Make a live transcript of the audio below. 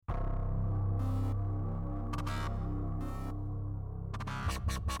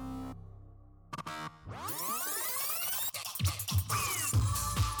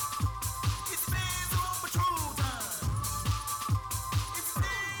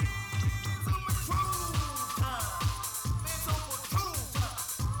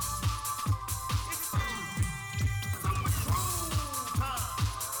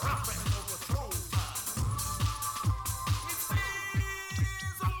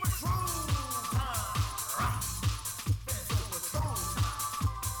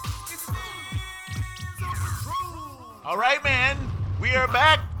All right, man. We are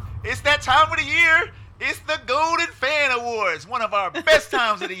back. It's that time of the year. It's the Golden Fan Awards, one of our best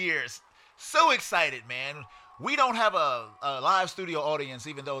times of the years. So excited, man. We don't have a live studio audience,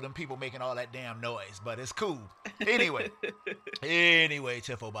 even though them people making all that damn noise, but it's cool. Anyway,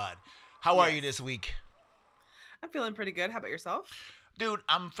 Tifobot, how are you Yes. this week? I'm feeling pretty good. How about yourself? Dude,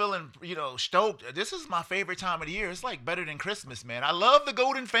 I'm feeling, stoked. This is my favorite time of the year. It's like better than Christmas, man. I love the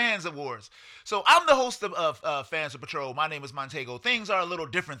Golden Fans Awards. So I'm the host of Fans of Patrol. My name is Montego. Things are a little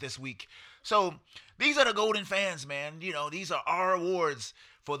different this week. So these are the Golden Fans, man. These are our awards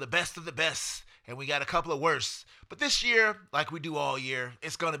for the best of the best. And we got a couple of worst. But this year, like we do all year,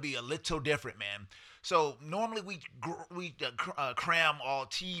 it's going to be a little different, man. So normally we cram all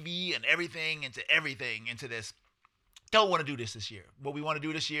TV and everything into this. Don't want to do this year. What we want to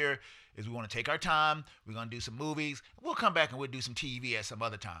do this year is we want to take our time. We're going to do some movies. We'll come back and we'll do some TV at some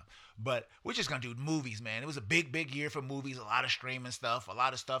other time. But we're just going to do movies, man. It was a big year for movies. A lot of streaming stuff. A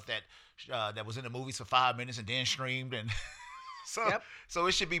lot of stuff that was in the movies for 5 minutes and then streamed. And so, Yep. so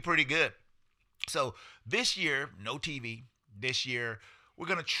it should be pretty good. So this year, no TV. This year, we're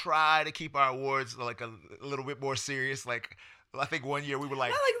going to try to keep our awards like a little bit more serious. Like, I think one year we were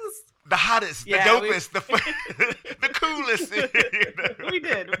like, I like this. the hottest, Yeah, the dopest, the coolest. We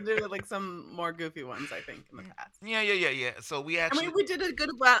did like some more goofy ones, I think, in the past. Yeah. So we actually, We did a good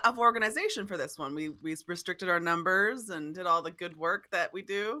amount of organization for this one. We restricted our numbers and did all the good work that we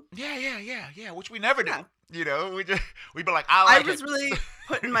do. yeah, which we never do. Yeah. We'd be like, I like was it. really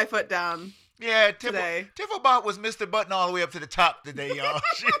putting my foot down Yeah, today. Tiffobot was Mr. Button all the way up to the top today, y'all.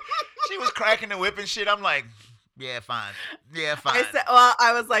 She was cracking the whip and shit. I'm like, yeah, fine.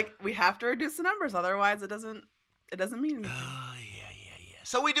 I was like, we have to reduce the numbers, otherwise it doesn't mean anything. Yeah.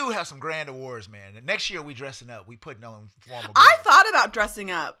 So we do have some grand awards, man. And next year we dressing up. We putting on formal. I thought about dressing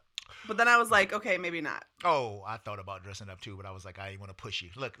up, but then I was like, okay, maybe not. Oh, I thought about dressing up too, but I was like, I didn't want to push you.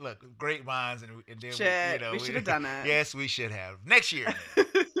 Look, great minds, and then Shit, we should have done it. Yes, we should have next year.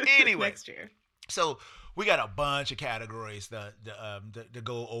 Anyway, Next year. so we got a bunch of categories to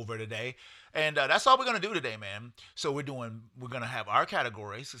go over today, and that's all we're gonna do today, man. So we're gonna have our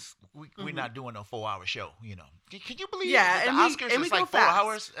categories. We're not doing a 4 hour show, you know. Can you believe that the Oscars is like 4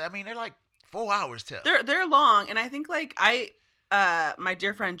 hours? I mean, they're like 4 hours till. They're long, and I think like my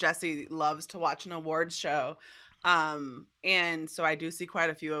dear friend Jesse loves to watch an awards show, and so I do see quite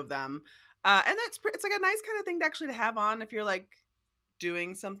a few of them, and it's like a nice kind of thing to actually have on if you're like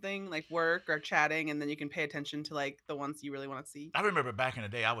doing something like work or chatting, and then you can pay attention to like the ones you really want to see. I remember back in the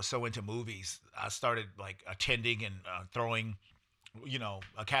day, I was so into movies. I started like attending and throwing,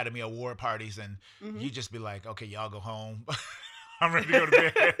 Academy Award parties, and you just be like, okay, y'all go home. I'm ready to go to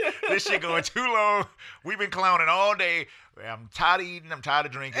bed. This shit going too long. We've been clowning all day. I'm tired of eating. I'm tired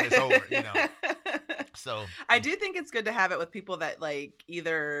of drinking. It's over, So I do think it's good to have it with people that like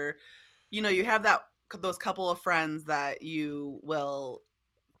either, you have those couple of friends that you will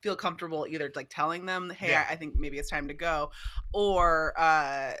feel comfortable either like telling them, hey, Yeah. I think maybe it's time to go, or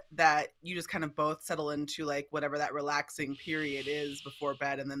that you just kind of both settle into like whatever that relaxing period is before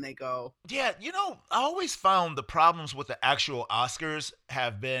bed, and then they go. yeah, I always found the problems with the actual Oscars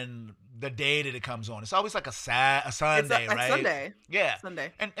have been the day that it comes on. It's always like a Sunday, It's right? Sunday. Yeah.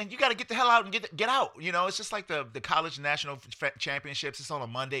 Sunday. And you got to get the hell out and get out. It's just like the college national championships. It's on a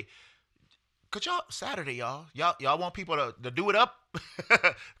Monday. Could y'all Saturday, y'all want people to do it up?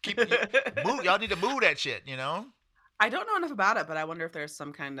 Move. Y'all need to move that shit. I don't know enough about it, but I wonder if there's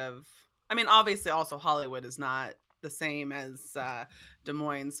some kind of. I mean, obviously, also Hollywood is not the same as Des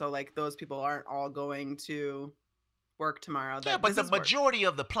Moines, so like those people aren't all going to work tomorrow. Yeah, but the majority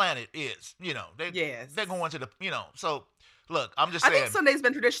of the planet is. They're going to the. So look, I'm just saying. I think Sunday's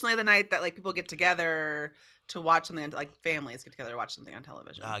been traditionally the night that like people get together to watch something, like families get together to watch something on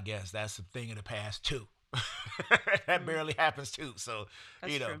television. I guess that's a thing of the past too. That barely happens too. So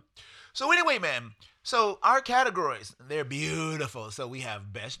That's true. So anyway, man. So our categories, they're beautiful. So we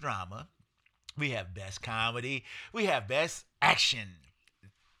have best drama, we have best comedy, we have best action.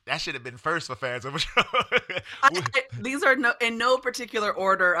 That should have been first for Fans of Patrol. These are in no particular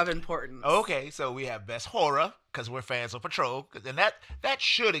order of importance. Okay, so we have best horror because we're Fans of Patrol, and that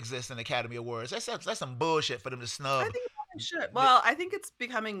should exist in Academy Awards. That's some bullshit for them to snub. I think it should. Well, I think it's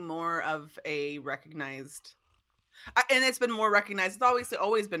becoming more of a recognized, and it's been more recognized. It's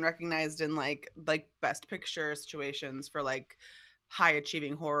always been recognized in like best picture situations for like high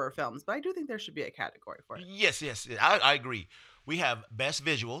achieving horror films. But I do think there should be a category for it. Yes, I agree. We have best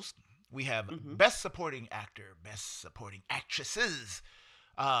visuals. We have best supporting actor, best supporting actresses.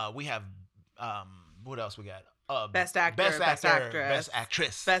 We have what else we got? Best actor, best best actor, actress,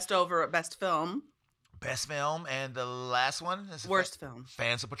 best actress, best film. Best film, and the last one is Worst film.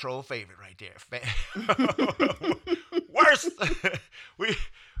 Fans of Patrol favorite right there. Worst. we,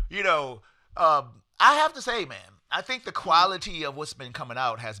 you know, I have to say, man, I think the quality of what's been coming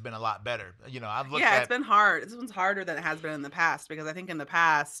out has been a lot better. I've looked Yeah, at. it's been hard. This one's harder than it has been in the past because I think in the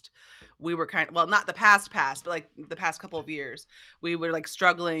past we were well, not the past, but like the past couple of years, we were like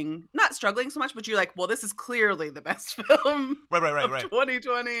not struggling so much, but you're like, well, this is clearly the best film Right. of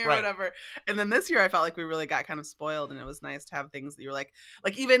 2020 or Right. whatever. And then this year I felt like we really got kind of spoiled, and it was nice to have things that you're like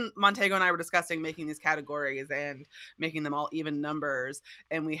even Montego and I were discussing making these categories and making them all even numbers.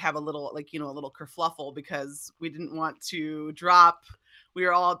 And we have a little a little kerfluffle because we didn't want to drop. We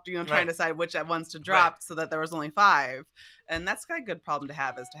were all trying Right. to decide which ones to drop so that there was only 5. And that's kind of a good problem to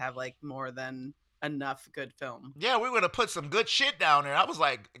have, is to have like more than enough good film. Yeah, we were gonna put some good shit down there. I was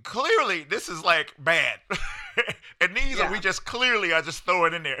like, clearly this is like bad, and these Yeah. we just clearly are just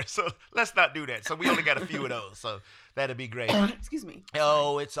throwing in there. So let's not do that. So we only got a few of those. So that'd be great. Excuse me.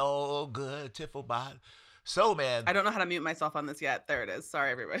 Oh, it's all good, Tifflebot. So, man. I don't know how to mute myself on this yet. There it is.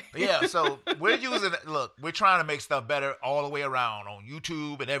 Sorry, everybody. Yeah, so we're we're trying to make stuff better all the way around on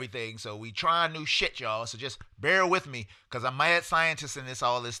YouTube and everything. So we trying new shit, y'all. So just bear with me, because I'm mad scientist in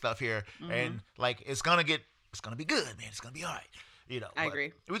all this stuff here. Mhm. And like, it's gonna be good, man. It's gonna be all right. I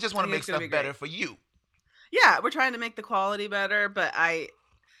agree. We just want to I think make it's gonna stuff be better great. for you. Yeah, we're trying to make the quality better, but I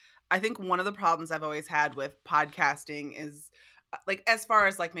think one of the problems I've always had with podcasting is like, as far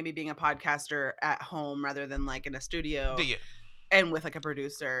as like maybe being a podcaster at home rather than like in a studio Do you? and with like a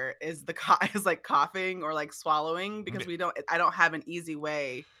producer, is is like coughing or like swallowing, because I don't have an easy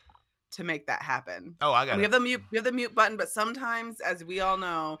way to make that happen. Oh, I got We it. have the mute button, but sometimes, as we all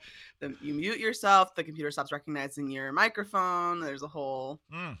know, you mute yourself, the computer stops recognizing your microphone. There's a whole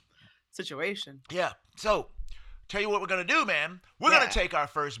situation. Yeah. So, tell you what we're gonna do, man. We're Yeah. gonna take our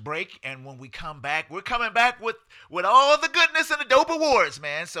first break, and when we come back, we're coming back with all the goodness and the dope awards,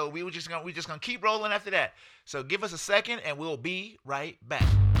 man. So we're just gonna keep rolling after that. So give us a second, and we'll be right back.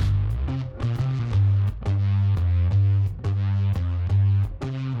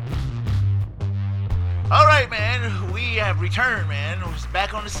 All right, man. We have returned, man. We're just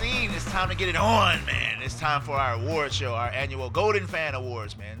back on the scene. It's time to get it on, man. It's time for our award show, our annual Golden Fan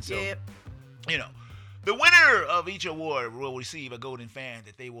Awards, man. So, Yep. the winner of each award will receive a Golden Fan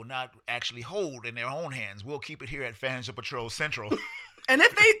that they will not actually hold in their own hands. We'll keep it here at Fans of Patrol Central. And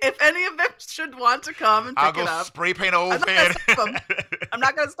if any of them should want to come and I'll pick go it up, spray paint an old I'm not fan. gonna stop 'em. I'm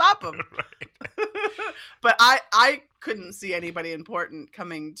not going to stop them. Right. But I couldn't see anybody important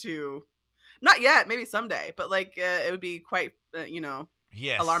coming to, not yet, maybe someday, but like it would be quite,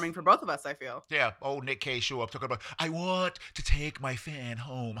 Yes. alarming for both of us, I feel. Yeah, old Nick Cage show up talking about, I want to take my fan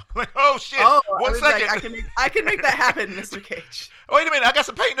home. I'm like, oh shit! Oh, One I was second. like, I can make that happen, Mr. Cage. Wait a minute, I got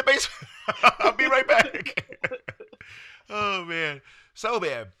some paint in the basement. I'll be right back. Oh man, so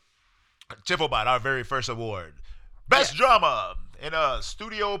man, Tifflebot, our very first award, best drama in a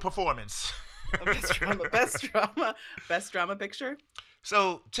studio performance. Best drama picture.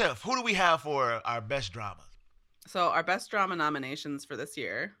 So Tiff, who do we have for our best drama? So our best drama nominations for this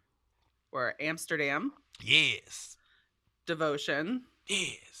year were Amsterdam, Yes, Devotion,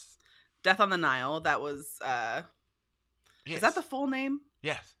 yes, Death on the Nile. That was yes. is that the full name?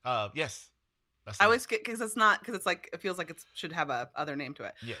 Yes, yes. That's I always get, because it's like, it feels like it should have a other name to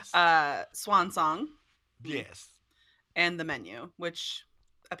it. yes, Swan Song yes. and The Menu, which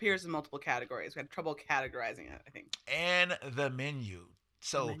appears in multiple categories. We had trouble categorizing it, I think. And the menu.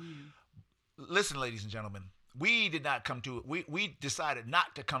 So. The Menu. Listen, ladies and gentlemen, we did not come to we decided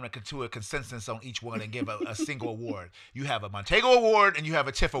not to come to a consensus on each one and give a single award. You have a Montego Award and you have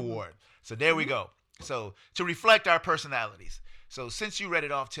a Tiff Award. So there we go. So to reflect our personalities. So since you read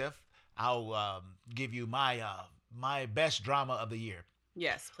it off, Tiff, I'll give you my best drama of the year.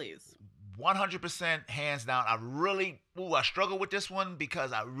 Yes, please. 100% hands down. I struggle with this one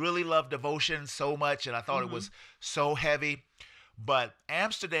because I really love Devotion so much, and I thought it was so heavy. But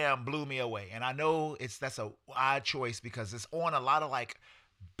Amsterdam blew me away, and I know that's a odd choice because it's on a lot of like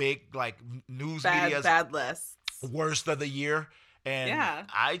big like news media's Bad lists. worst of the year, and Yeah.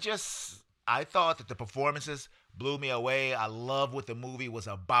 I thought that the performances blew me away. I love what the movie was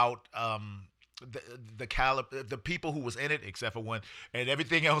about. The people who was in it, except for one, and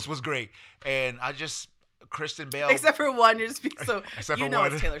everything else was great. And Kristen Bell. Except for one, you're just so Except you for know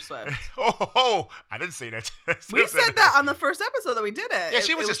one. it's Taylor Swift. Oh, I didn't say that. We said that on the first episode that we did it. Yeah,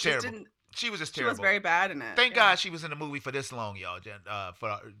 she was It just terrible. didn't- She was just She terrible. was very bad in it. Thank yeah. God she was in the movie for this long, y'all.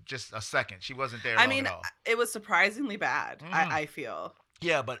 For just a second, she wasn't there. I long mean, at all. it was surprisingly bad. I feel.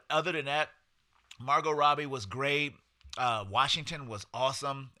 Yeah, but other than that, Margot Robbie was great. Washington was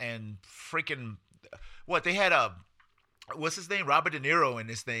awesome, and freaking What they had what's his name? Robert De Niro in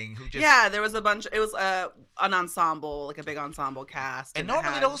this thing. Who just Yeah, there was a bunch. It was an ensemble, like a big ensemble cast. and And it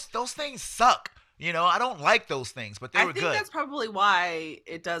normally had, those things suck. I don't like those things, but they I were think good. that's probably why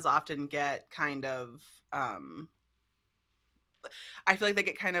it does often get kind of. I feel like they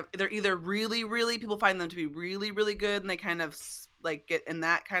get kind of. They're either really, really people find them to be really, really good, and they kind of like get in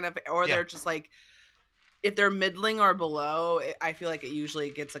that kind of, or Yeah. they're just like, if they're middling or below, I feel like it usually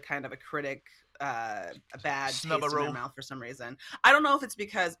gets a kind of a critic. A bad taste in their Snubberoo. mouth for some reason. I don't know if it's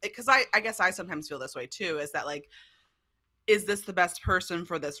because I guess I sometimes feel this way too, is that like, is this the best person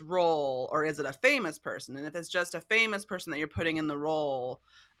for this role, or is it a famous person? And if it's just a famous person that you're putting in the role,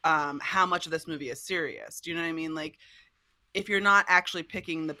 how much of this movie is serious? Do you know what I mean? Like, if you're not actually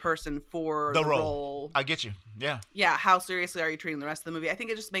picking the person for The the role. role, I get you. Yeah. yeah, how seriously are you treating the rest of the movie? I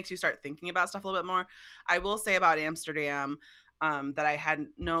think it just makes you start thinking about stuff a little bit more. I will say about Amsterdam, that I had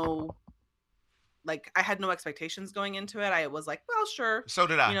no expectations going into it. I was like, well, sure. So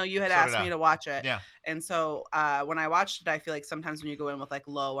did I. You had So asked did me I. to watch it. Yeah. And so when I watched it, I feel like sometimes when you go in with like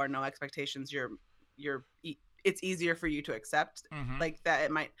low or no expectations, it's easier for you to accept Mhm. like that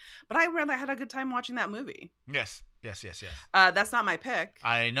it might. But I had a good time watching that movie. Yes. Yes. Yes. Yes. That's not my pick.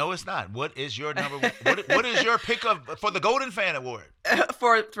 I know it's not. What is your number? What is your pick for the Golden Fan Award?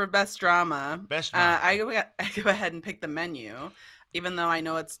 for best drama. Best drama. I go ahead and pick The Menu, even though I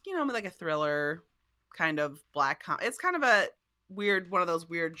know it's like a thriller kind of black. It's kind of a weird one of those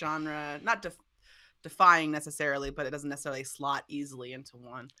weird genre, not defying necessarily, but it doesn't necessarily slot easily into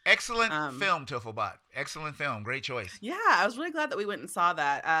one. Excellent film, Tuffelbot. Excellent film. Great choice. Yeah, I was really glad that we went and saw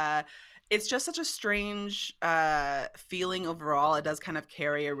that. It's just such a strange feeling overall. It does kind of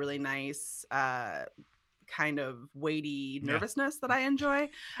carry a really nice kind of weighty nervousness that I enjoy.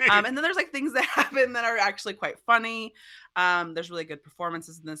 And then there's like things that happen that are actually quite funny. There's really good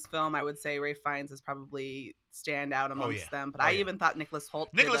performances in this film. I would say Ray Fiennes is probably stand out amongst them. But I even thought Nicholas Hoult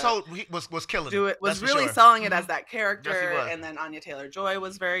he was killing it. Was that's really sure. selling it as that character. Yes, he was. And then Anya Taylor-Joy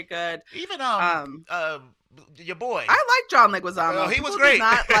was very good. Even your boy. I like John Leguizamo. He was People great. Did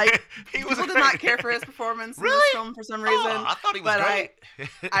not People did not care for his performance in this Really? film for some reason. Oh, I thought he was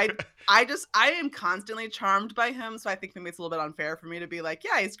great. I am constantly charmed by him, so I think maybe it's a little bit unfair for me to be like,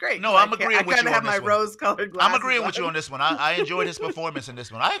 yeah, he's great. No, 'cause I'm agreeing with you I kind of have on my this one. rose-colored glasses. I'm agreeing with you on. on this one. I enjoyed his performance in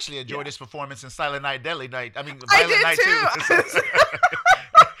this one. I actually enjoyed his performance in Silent Night, Deadly Night. I mean, I Violent Night did too.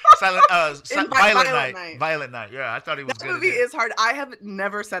 In Violent Violent Night. Night. Violent Night. Yeah, I thought he was That good. movie at it. is hard. I have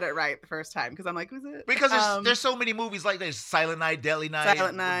never said it right the first time because I'm like, who's it? Because there's so many movies like this: Silent Night, Deadly Night,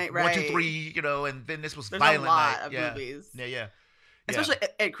 Silent Night, 1, 2, right. 3. And then this was There's Violent a lot Night. of movies. Yeah. Especially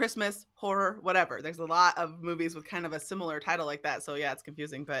at Christmas, horror, whatever. There's a lot of movies with kind of a similar title like that. So yeah, it's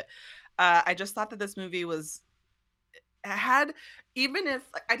confusing. But I just thought that this movie had, even if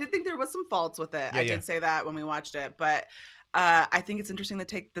I did think there was some faults with it. I did say that when we watched it, but I think it's interesting to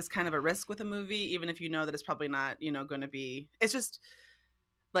take this kind of a risk with a movie, even if you know that it's probably not, going to be. It's just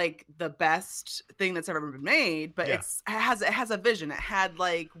like the best thing that's ever been made, but it has a vision. It had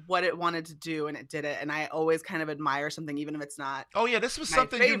like what it wanted to do, and it did it. And I always kind of admire something, even if it's not. Oh yeah, this was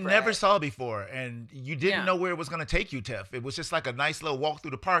something you never saw before, and you didn't know where it was going to take you, Tiff. It was just like a nice little walk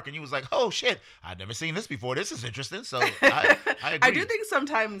through the park, and you was like, "Oh shit, I've never seen this before. This is interesting." So I agree. I do think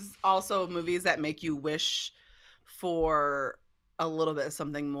sometimes also movies that make you wish for a little bit of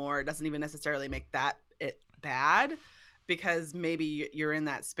something more, it doesn't even necessarily make it bad. Because maybe you're in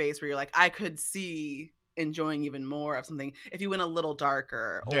that space where you're like, I could see enjoying even more of something if you went a little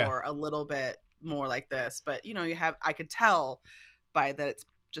darker or a little bit more like this. But I could tell by that it's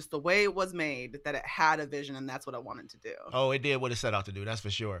just the way it was made that it had a vision, and that's what it wanted to do. Oh, it did what it set out to do. That's for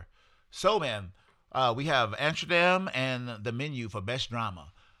sure. So, man, we have Amsterdam and The Menu for best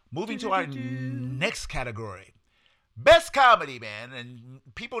drama. Moving to our next category. Best comedy, man, and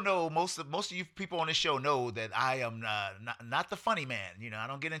people know most of you people on this show know that I am not the funny man. I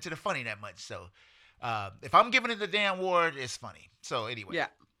don't get into the funny that much. So if I'm giving it the damn award, it's funny. So anyway,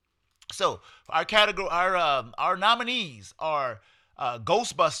 So our category, our nominees are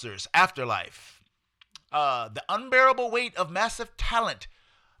Ghostbusters: Afterlife, The Unbearable Weight of Massive Talent.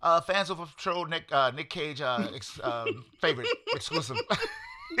 Fans of Patrol, Nick Cage, favorite exclusive.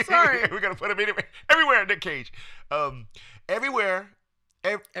 Sorry. We're going to put him everywhere, Nick Cage. Everywhere,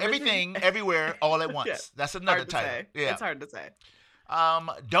 everything, everywhere, all at once. Yeah. That's another Hard to title. say. Yeah. It's hard to say.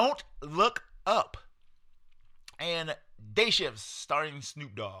 Don't Look Up. And Day Shifts, starring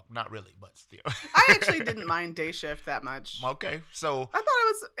Snoop Dogg. Not really, but still. I actually didn't mind Day Shift that much. Okay, so. I thought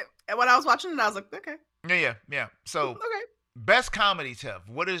it was, when I was watching it, I was like, okay. Yeah. So, okay. Best comedy, Tiff.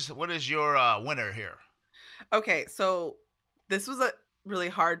 What is your winner here? Okay, so this was really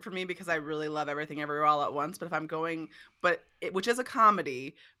hard for me because I really love Everything Everywhere All at Once. But if I'm going, which is a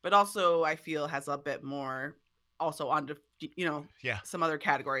comedy, but also I feel has a bit more also on to, Yeah. some other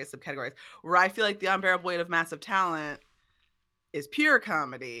categories, subcategories, where I feel like The Unbearable Weight of Massive Talent is pure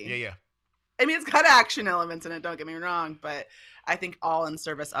comedy. Yeah, yeah. I mean, it's got action elements in it, don't get me wrong, but I think all in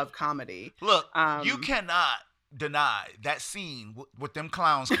service of comedy. Look, you cannot deny that scene with them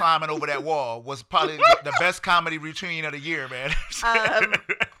clowns climbing over that wall was probably the best comedy routine of the year, man.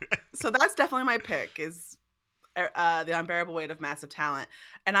 So that's definitely my pick is The Unbearable Weight of Massive Talent.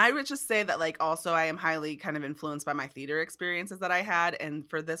 And I would just say that, like, also I am highly kind of influenced by my theater experiences that I had. And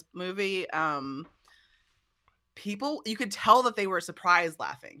for this movie, people, you could tell that they were surprised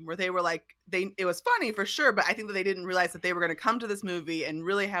laughing, where they were like, it was funny for sure, but I think that they didn't realize that they were going to come to this movie and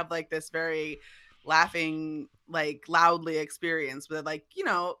really have like this very laughing, like loudly experience with, like, it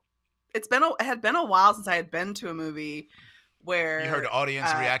had been a while since I had been to a movie where you heard the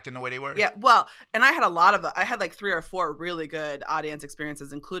audience reacting the way they were. Yeah, well, and I had like 3 or 4 really good audience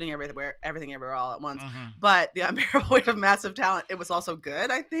experiences, including Everything Everywhere All at Once. Mm-hmm. But The Unbearable Weight of Massive Talent, it was also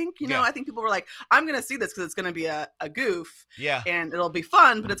good. I think I think people were like, I'm gonna see this because it's gonna be a goof, and it'll be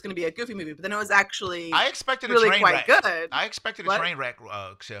fun, but it's gonna be a goofy movie. But then it was actually I expected really a train quite wreck. good. I expected a train wreck,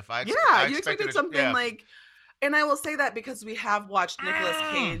 Sif. You expected something like. And I will say that because we have watched Nicolas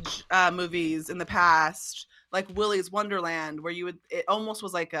Cage movies in the past, like Willy's Wonderland, where it almost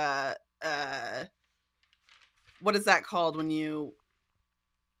was like a what is that called when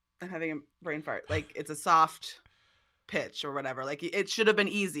I'm having a brain fart. Like it's a soft pitch or whatever. Like it should have been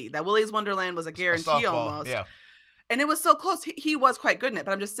easy. That Willy's Wonderland was a guarantee almost. Yeah. And it was so close. He was quite good in it.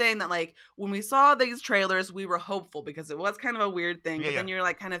 But I'm just saying that, like, when we saw these trailers, we were hopeful because it was kind of a weird thing. But then you're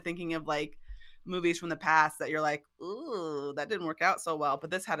like kind of thinking of like movies from the past that you're like, ooh, that didn't work out so well.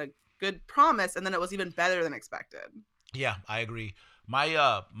 But this had a good promise, and then it was even better than expected. Yeah, I agree.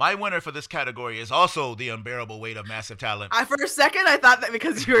 My winner for this category is also The Unbearable Weight of Massive Talent. For a second, I thought that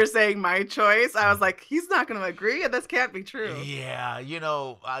because you were saying my choice, I was like, he's not going to agree, and this can't be true. Yeah,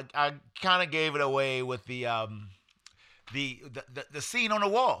 I kind of gave it away with the scene on the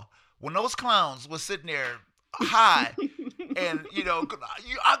wall when those clowns were sitting there high. And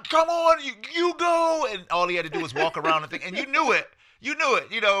come on, you go, and all he had to do was walk around and think, and you knew it,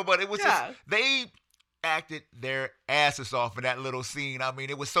 but it was just they acted their asses off in that little scene. I mean,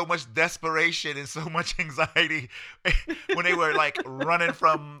 it was so much desperation and so much anxiety when they were like running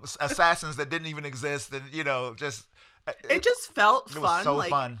from assassins that didn't even exist, and it just felt fun. It was so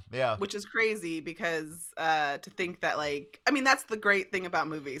fun, yeah. Which is crazy because to think that, like, I mean, that's the great thing about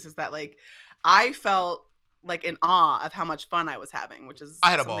movies is that, like, I felt like in awe of how much fun I was having, which is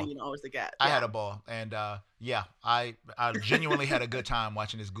something you don't always get. I had a ball, and I genuinely had a good time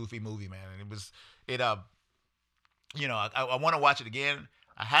watching this goofy movie, man. And I want to watch it again.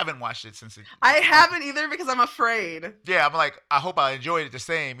 I haven't watched it since I haven't either because I'm afraid. Yeah, I'm like, I hope I enjoyed it the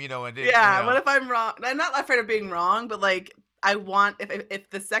same, and then, what if I'm wrong? I'm not afraid of being wrong, but like I want if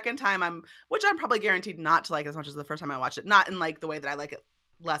the second time which I'm probably guaranteed not to like as much as the first time I watched it, not in like the way that I like it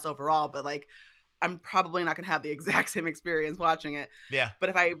less overall, but like I'm probably not going to have the exact same experience watching it. Yeah. But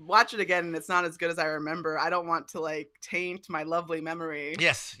if I watch it again and it's not as good as I remember, I don't want to like taint my lovely memory.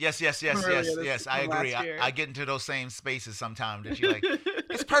 Yes. I agree. I get into those same spaces sometimes that you're like,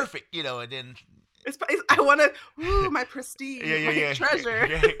 it's perfect, and then I want to, my prestige, my treasure.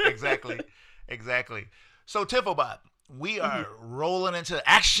 Yeah, exactly. So Tifobot, we are rolling into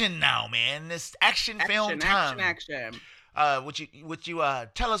action now, man. This action film time. Action. Would you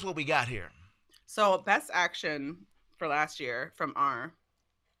tell us what we got here? So best action for last year from our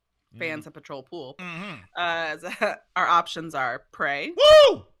fans of Patrol Pool. Our options are Prey.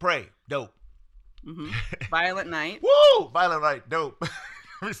 Woo! Prey. Dope. Violent Night. Woo! Violent Night. Dope.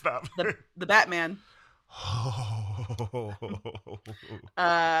 Let me stop. The Batman.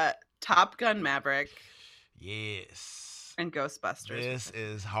 Top Gun Maverick. Yes. And Ghostbusters. This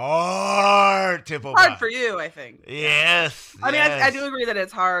is hard, Tifobot. Hard for you, I think. Yes. I mean, I do agree that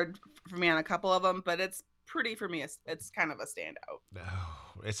it's hard for me on a couple of them, but it's pretty for me. It's kind of a standout.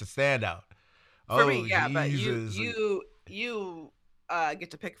 Oh, it's a standout for me. Yeah, Jesus. but you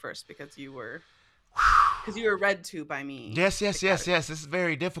get to pick first because you were read to by me. Yes. This is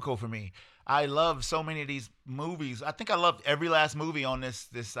very difficult for me. I love so many of these movies. I think I loved every last movie on this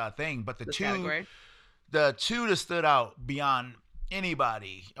thing, but the two that stood out beyond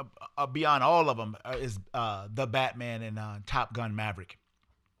anybody, beyond all of them, is the Batman and Top Gun Maverick.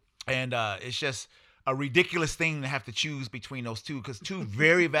 And it's just a ridiculous thing to have to choose between those two, because two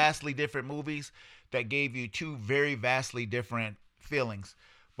very vastly different movies that gave you two very vastly different feelings.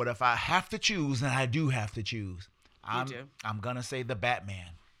 But if I have to choose, and I do have to choose, You do. I'm gonna say the Batman.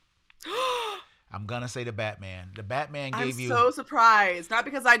 I'm gonna say the Batman. The Batman I'm gave you. so surprised. Not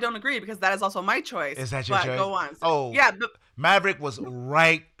because I don't agree, because that is also my choice. Is that your but choice? Go on. Oh, yeah. But Maverick was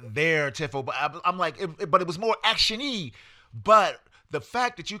right there, Tiffo. But I'm like, but it was more action-y. But the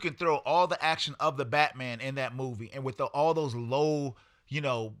fact that you can throw all the action of the Batman in that movie, and with all those low,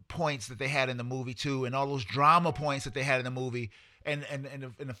 points that they had in the movie too, and all those drama points that they had in the movie, and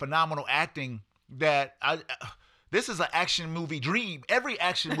the phenomenal acting that this is an action movie dream. Every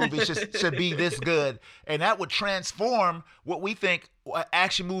action movie should be this good. And that would transform what we think an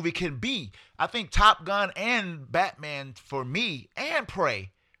action movie can be. I think Top Gun and Batman, for me, and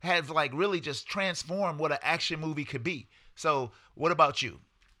Prey, have like really just transformed what an action movie could be. So what about you?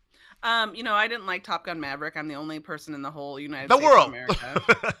 I didn't like Top Gun Maverick. I'm the only person in the whole United The States world. of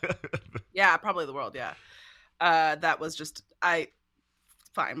America. Yeah, probably the world, yeah. That was just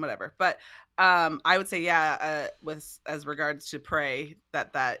fine, whatever. But I would say, with as regards to Prey,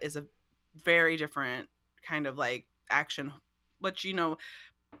 that is a very different kind of like action, which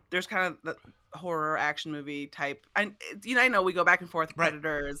there's kind of the horror action movie type. I know we go back and forth.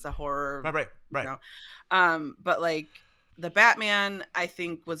 Predator is a horror, right. But like the Batman, I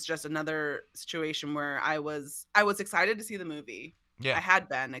think was just another situation where I was excited to see the movie. Yeah, I had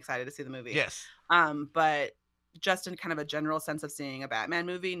been excited to see the movie. Yes. But just in kind of a general sense of seeing a Batman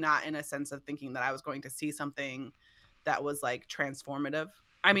movie, not in a sense of thinking that I was going to see something that was like transformative.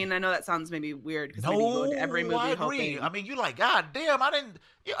 I mean, I know that sounds maybe weird because maybe you go into every movie I agree. hoping. I mean, you like, God damn, I didn't.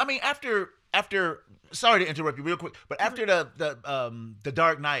 I mean, after. Sorry to interrupt you real quick, but after the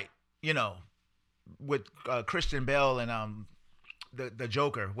Dark Knight, with Christian Bale and the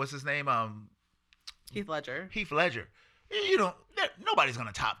Joker, what's his name? Heath Ledger. Nobody's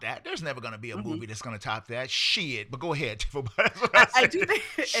gonna top that. There's never gonna be a movie that's gonna top that. Shit. But go ahead. I do think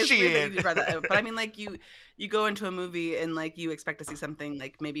it's weird that you brought that up. But I mean, like you go into a movie and like you expect to see something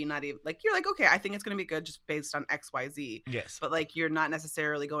like maybe not even like you're like, okay, I think it's gonna be good just based on XYZ. Yes. But like you're not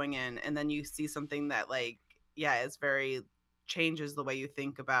necessarily going in, and then you see something that like is very changes the way you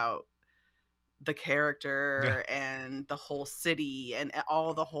think about the character and the whole city and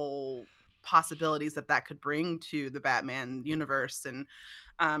all the whole possibilities that could bring to the Batman universe. And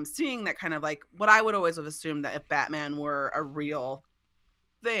seeing that kind of like what I would always have assumed, that if Batman were a real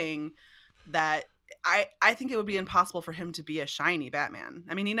thing, that I think it would be impossible for him to be a shiny Batman.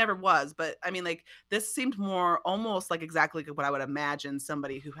 I mean, he never was, but I mean, like this seemed more almost like exactly what I would imagine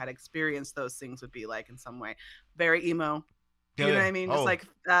somebody who had experienced those things would be like in some way. Very emo. You know what I mean? Just like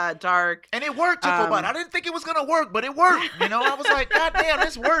dark. And it worked, but I didn't think it was going to work, but it worked. I was like, God damn,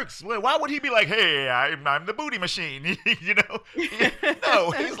 this works. Why would he be like, hey, I'm the booty machine?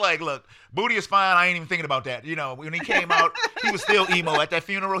 No, he's like, look, booty is fine. I ain't even thinking about that. When he came out, he was still emo at that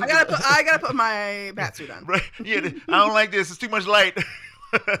funeral. I gotta put my bat suit on. Right? Yeah, I don't like this. It's too much light.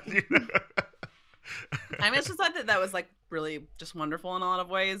 I mean, it's just like that was like really just wonderful in a lot of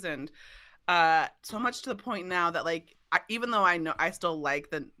ways. And so much to the point now that like, even though I know I still like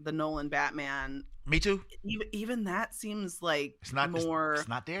the Nolan Batman. Me too. Even that seems like it's not more. It's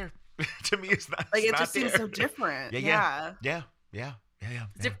not there. To me, it's not. Like it just seems so different. Yeah. Like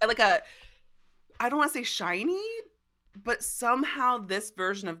I don't want to say shiny, but somehow this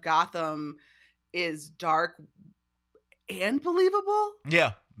version of Gotham is dark and believable.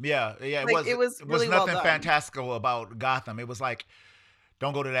 Yeah. Like, it was really nothing well fantastical about Gotham. It was like,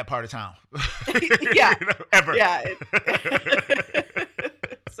 don't go to that part of town. Yeah. Ever. Yeah.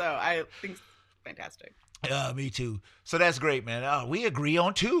 So I think it's fantastic. Me too. So that's great, man. We agree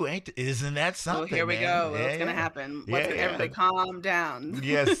on two, isn't that something? So here we go. What's gonna happen? Everybody calm down.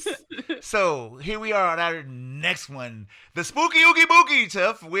 Yes. So here we are on our next one, the Spooky Oogie Boogie,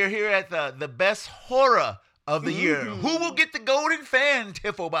 Tiff. We're here at the best horror of the year. Who will get the golden fan,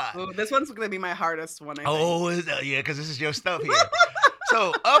 Tiffobot? Ooh, this one's going to be my hardest one, I think. Yeah, because this is your stuff here.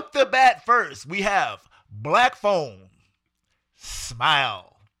 So up the bat first, we have Black Phone,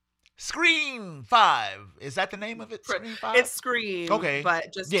 Smile, Scream 5. Is that the name of it? Scream 5? It's Scream. Okay.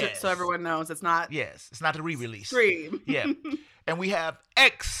 But just so everyone knows, it's not. Yes, it's not the re-release. Scream. Yeah. And we have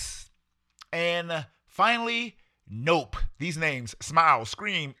X. And finally, Nope. These names: Smile,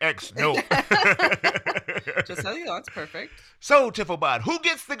 Scream, X, Nope. Just so you know, it's perfect. So, Tiffobot, who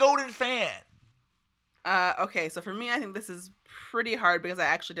gets the golden fan? Okay, so for me, I think this is pretty hard because I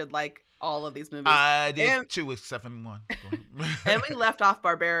actually did like all of these movies. I did too, except for one. And we left off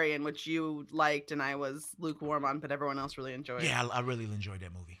Barbarian, which you liked and I was lukewarm on, but everyone else really enjoyed. Yeah, I really enjoyed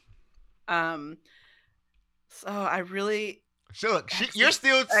that movie. So I really. So look, you're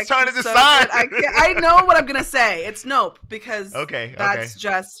still trying to decide. I know what I'm gonna say. It's Nope because that's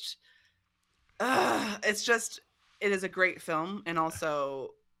just. It's just. it is a great film and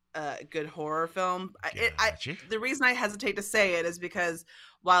also a good horror film. Gotcha. The reason I hesitate to say it is because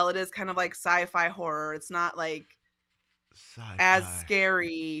while it is kind of like sci-fi horror, it's not like as Sci-fi.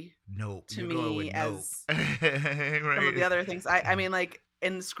 scary Nope. to You're going with me nope. as some of the other things. I mean, like,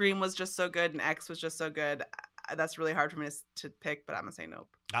 and Scream was just so good, and X was just so good. That's really hard for me to pick, but I'm gonna say nope.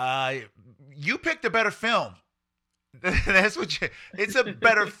 You picked a better film. That's what it's a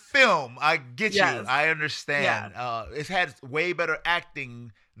better film. I get Yes. you. I understand. Yeah. It's had way better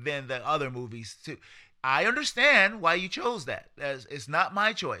acting than the other movies too. I understand why you chose that. It's not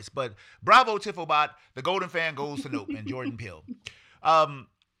my choice, but bravo, Tifobot. The Golden Fan goes to Nope and Jordan Peele.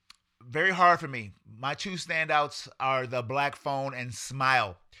 Very hard for me. My two standouts are The Black Phone and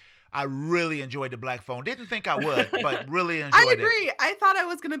Smile. I really enjoyed The Black Phone. Didn't think I would, but really enjoyed it. I agree. I thought I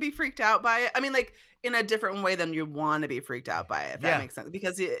was going to be freaked out by it. I mean, like, in a different way than you want to be freaked out by it, if that makes sense.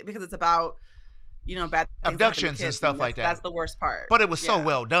 Because it's about, you know, bad things abductions and stuff like that. That's the worst part. But it was so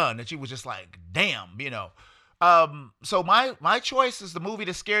well done that you was just like, damn, you know. So my choice is the movie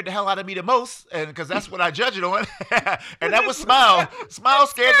that scared the hell out of me the most, and because that's what I judge it on, and that was Smile. Smile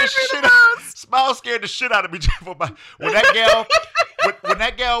scared the shit out. Smile scared the shit out of me. When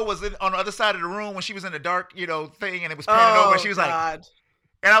that gal was on the other side of the room, when she was in the dark, you know, thing, and it was panning over, and she was like,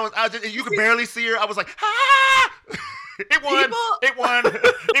 and I just, you could barely see her. I was like, ah! It won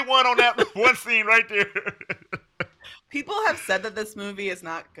on that one scene right there. People have said that this movie is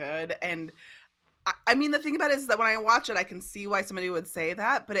not good, and I mean, the thing about it is that when I watch it, I can see why somebody would say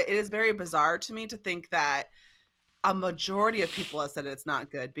that, but it is very bizarre to me to think that a majority of people have said it's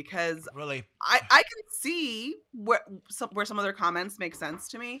not good, because really, I can see where some of their comments make sense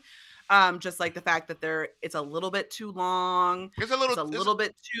to me. Just like the fact that it's a little bit too long. It's a little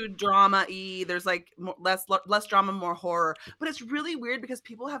bit too drama-y. There's like less drama, more horror. But it's really weird because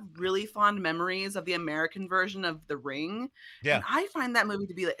people have really fond memories of the American version of The Ring. Yeah, and I find that movie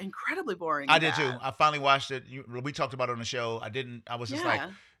to be like incredibly boring. I did too. I finally watched it. We talked about it on the show. I was just like,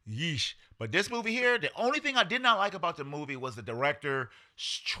 yeesh. But this movie here, the only thing I did not like about the movie was the director's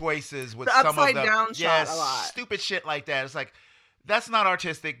choices with some of the upside down shot a lot. Stupid shit like that. It's like, that's not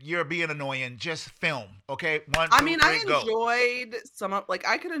artistic. You're being annoying. Just film, okay? I enjoyed some of, like,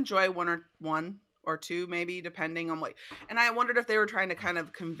 I could enjoy one or two maybe, depending on what. And I wondered if they were trying to kind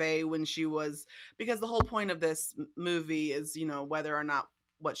of convey when she was, because the whole point of this movie is, you know, whether or not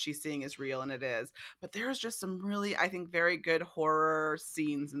what she's seeing is real, and it is. But there's just some really, I think, very good horror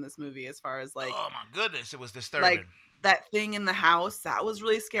scenes in this movie, as far as like, oh my goodness, it was disturbing. Like that thing in the house, that was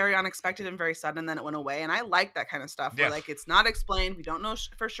really scary, unexpected, and very sudden, and then it went away. And I like that kind of stuff where like it's not explained. We don't know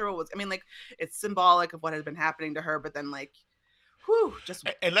for sure what was. I mean, like, it's symbolic of what had been happening to her, but then like, whew, just.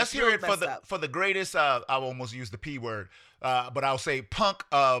 And let's hear it for the greatest. I almost used the P word, but I'll say punk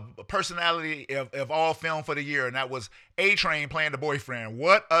personality of all film for the year, and that was A-Train playing the boyfriend.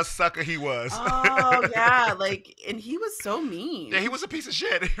 What a sucker he was! Oh yeah, like, and he was so mean. Yeah, he was a piece of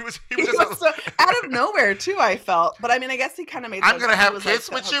shit. He was so, out of nowhere too, I felt. But I mean, I guess he kind of made. I'm gonna have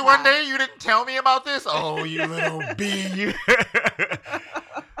kids with you one day. You didn't tell me about this. Oh, you little bee.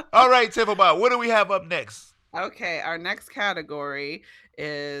 All right, Tifobot, what do we have up next? Okay, our next category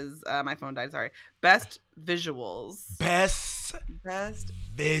is my phone died. Sorry. Best visuals. Best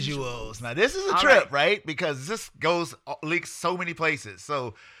visuals. Now this is a trip, right? Because this leaks so many places.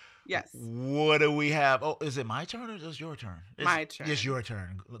 So yes. What do we have? Oh, is it my turn or is it your turn? My turn. It's your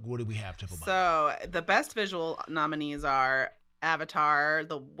turn. What do we have, Tifobot? So the best visual nominees are Avatar: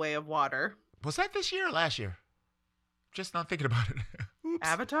 The Way of Water. Was that this year or last year? Just not thinking about it. Oops.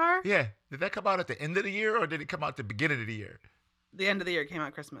 Avatar? Yeah. Did that come out at the end of the year or did it come out at the beginning of the year? The end of the year. It came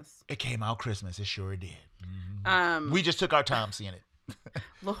out Christmas. It came out Christmas. It sure did. Mm-hmm. We just took our time seeing it.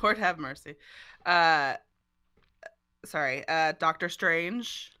 Lord have mercy. Doctor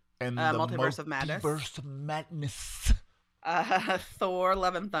Strange. And the Multiverse of Madness. Multiverse of Madness. Thor: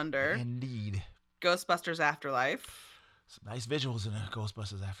 Love and Thunder. Indeed. Ghostbusters: Afterlife. Some nice visuals in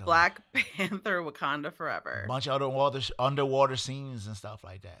Ghostbusters Afterlife. Black Panther: Wakanda Forever. A bunch of underwater scenes and stuff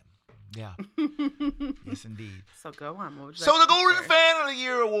like that. Yeah. Yes, indeed. So go on. What would you so the Golden Fan of the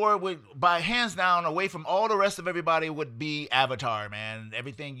Year award would, by hands down, away from all the rest of everybody, would be Avatar, man.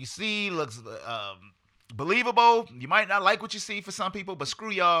 Everything you see looks believable. You might not like what you see for some people, but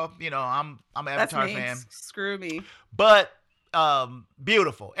screw y'all. You know, I'm an Avatar fan. Screw me. But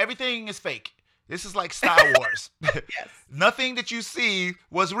beautiful. Everything is fake. This is like Star Wars. Yes. Nothing that you see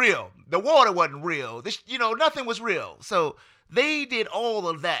was real. The water wasn't real. Nothing was real. So they did all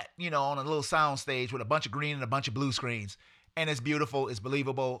of that, on a little sound stage with a bunch of green and a bunch of blue screens. and it's beautiful, it's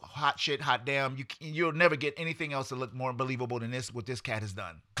believable, hot shit, hot damn. You'll never get anything else to look more believable than this. What this cat has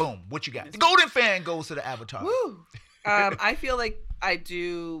done. Boom. What you got? The Golden Fan goes to the Avatar. Woo. I feel like I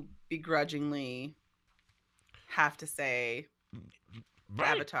do begrudgingly have to say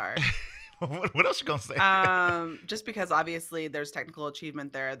Avatar. What else you gonna say? Just because obviously there's technical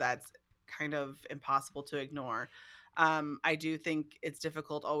achievement there that's kind of impossible to ignore. I do think it's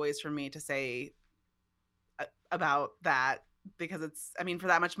difficult always for me to say about that because for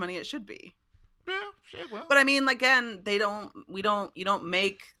that much money it should be. Yeah, well. But I mean, again, you don't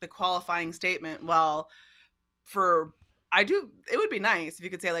make the qualifying statement. Well, it would be nice if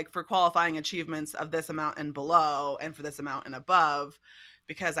you could say like for qualifying achievements of this amount and below and for this amount and above.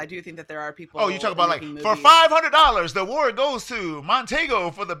 Because I do think that there are people. Oh, you talk about like movies. For $500, the award goes to Montego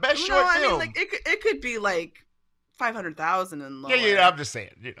for the best short film. Like it could be like 500,000 and lower. Yeah. I'm just saying.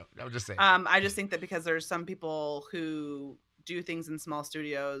 I just think that because there's some people who do things in small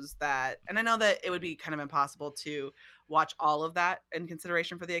studios and I know that it would be kind of impossible to watch all of that in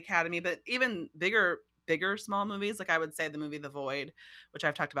consideration for the Academy, but even bigger small movies, like I would say the movie The Void, which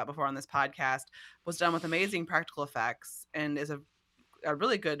I've talked about before on this podcast, was done with amazing practical effects and is a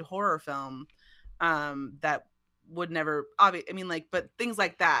really good horror film that would never but things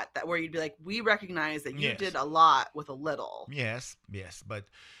like that where you'd be like, we recognize that you did a lot with a little. Yes, but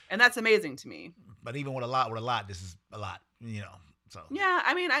and that's amazing to me. But even with a lot, this is a lot, so yeah,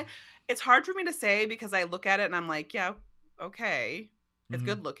 it's hard for me to say because I look at it and I'm like, yeah, okay, it's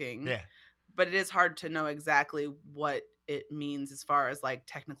good looking, but it is hard to know exactly what it means as far as like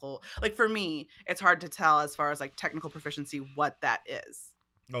technical, like for me it's hard to tell as far as like technical proficiency what that is.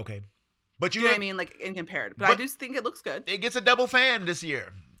 Okay, but you know what I mean, like in compared, but I do think it looks good. It gets a double fan this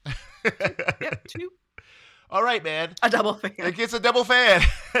year. Yep, 2. All right, man. A double fan. It gets a double fan.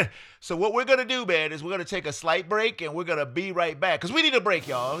 So what we're gonna do, man, is we're gonna take a slight break and we're gonna be right back because we need a break,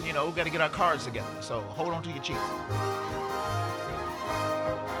 y'all. We got to get our cards together. So hold on to your cheeks.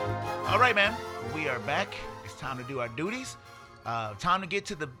 All right, man. We are back. Time to do our duties. Time to get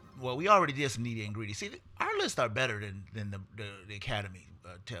to we already did some needy ingredients. See, our lists are better than the Academy,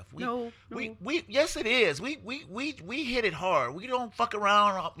 Tiff. No. Yes, it is. We hit it hard. We don't fuck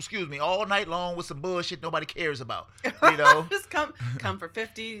around, all night long with some bullshit nobody cares about. Just come for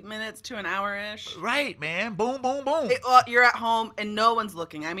 50 minutes to an hour-ish. Right, man. Boom, boom, boom. You're at home and no one's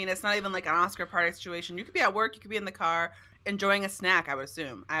looking. It's not even like an Oscar party situation. You could be at work, you could be in the car enjoying a snack, I would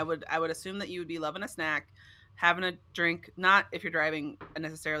assume. I would assume that you would be loving a snack, having a drink, not if you're driving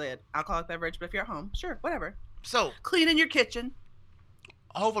necessarily an alcoholic beverage, but if you're at home, sure, whatever. So cleaning your kitchen.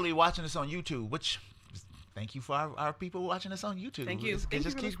 Hopefully watching this on YouTube, which thank you for our people watching us on YouTube. Thank you. It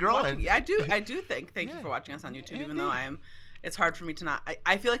just keeps growing. Yeah, I do think thank you for watching us on YouTube, even though it's hard for me to not.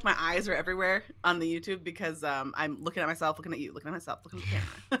 I feel like my eyes are everywhere on the YouTube because I'm looking at myself, looking at you, looking at myself, looking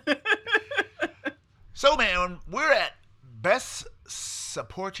at the camera. So, man, we're at Best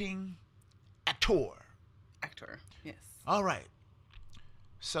Supporting Actor. Yes. All right.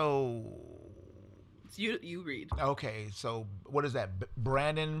 So you read. Okay. So what is that?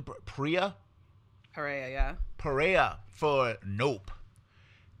 Brandon Perea? Yeah. Perea for Nope.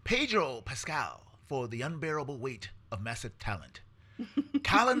 Pedro Pascal for The Unbearable Weight of Massive Talent.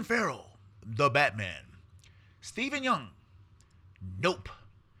 Colin Farrell, The Batman. Stephen Yeun, Nope.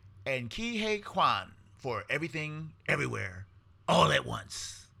 And Ke Huy Quan for Everything Everywhere All at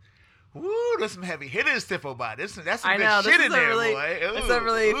Once. Woo, there's some heavy hitters, Tiffo, by this. That's some good shit in there, boy. It's a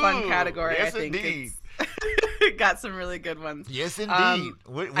really fun category. Yes, I think indeed. It got some really good ones. Yes, indeed.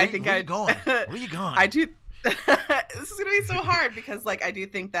 Where you going? Where you going? I do. This is gonna be so hard because, like, I do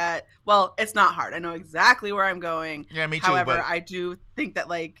think that. Well, it's not hard. I know exactly where I'm going. Yeah, me too. However, I do think that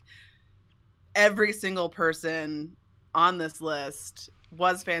like every single person on this list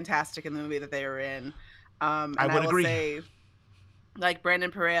was fantastic in the movie that they were in. And I would agree. Say, like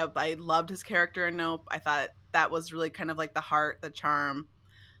Brandon Perea, I loved his character in Nope. I thought that was really kind of like the heart, the charm,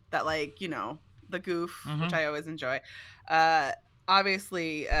 that like, the goof, which I always enjoy.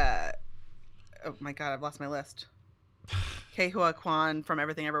 Obviously, oh my God, I've lost my list. Ke Huy Quan from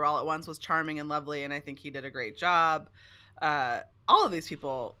Everything Everywhere All at Once was charming and lovely, and I think he did a great job. All of these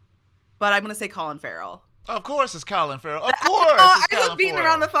people, but I'm going to say Colin Farrell. Of course it's Colin Farrell. Of course I was beating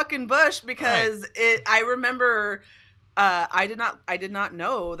around the fucking bush because I remember... I did not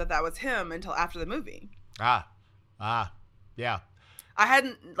know that was him until after the movie. Yeah. I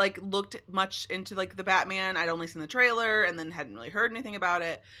hadn't like looked much into like the Batman. I'd only seen the trailer and then hadn't really heard anything about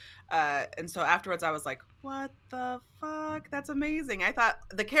it. And so afterwards I was like, what the fuck? That's amazing. I thought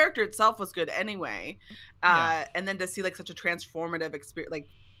the character itself was good anyway. And then to see like such a transformative experience,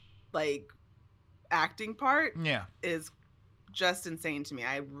 like acting part is just insane to me.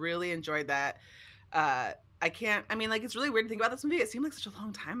 I really enjoyed that. I can't. I mean, like, it's really weird to think about this movie. It seemed like such a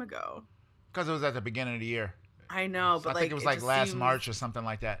long time ago. Because it was at the beginning of the year. I know, So but I think like it was it like just last seems March or something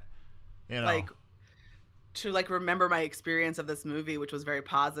like that. You know. like to like remember my experience of this movie, which was very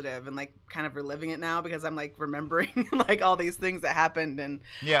positive, and like kind of reliving it now because I'm like remembering like all these things that happened, and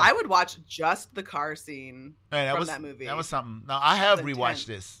Yeah. I would watch just the car scene Man, from that movie. That was something. Now I have It's rewatched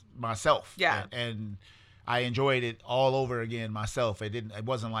intense. this myself. Yeah. And I enjoyed it all over again myself. It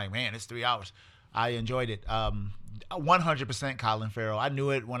wasn't like, man, it's 3 hours. I enjoyed it. 100% Colin Farrell. I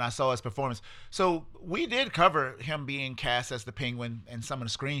knew it when I saw his performance. So we did cover him being cast as the Penguin in some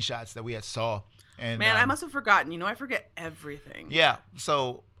of the screenshots that we had saw. And Man, I must have forgotten. You know, I forget everything. yeah.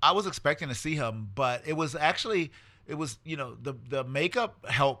 So I was expecting to see him, but it was the makeup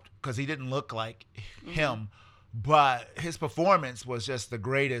helped because he didn't look like him. But his performance was just the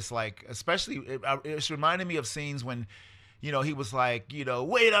greatest. Like, especially, it's reminding me of scenes when, he was like,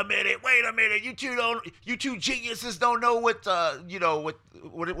 wait a minute, you two geniuses don't know what,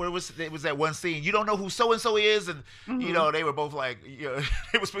 what it was that one scene. You don't know who so and so is, and they were both like,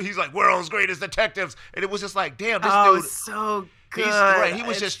 he's like world's greatest detectives, and it was just like, damn, this dude, so good. He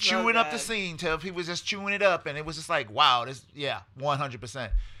was just chewing up the scene, Tiff. He was just chewing it up, and it was just like, wow, 100%.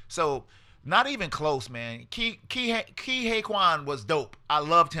 So. Not even close, man. Ki Huy Quan was dope. I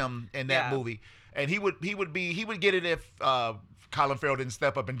loved him in that movie, and he would get it if Colin Farrell didn't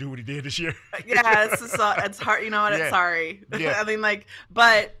step up and do what he did this year. Yeah, it's hard. You know what? Yeah. Sorry. Yeah. I mean, like,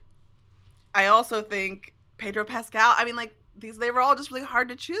 but I also think Pedro Pascal. I mean, like, they were all just really hard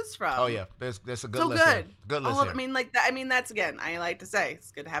to choose from. Oh yeah, there's a good so list. Good. Good list. I mean, like that. I mean, that's again. I like to say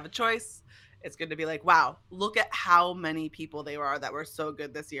it's good to have a choice. It's good to be like, wow, look at how many people they are that were so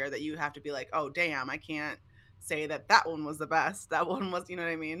good this year that you have to be like, oh, damn, I can't say that one was the best. That one was, you know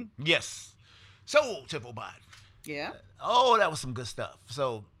what I mean? Yes. So, Tiffelbot. Yeah. Oh, that was some good stuff.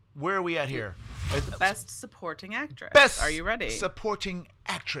 So, where are we at here? Best supporting actress. Best Are you ready? Supporting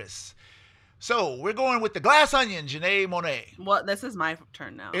actress. So, we're going with The Glass Onion, Janelle Monáe. Well, this is my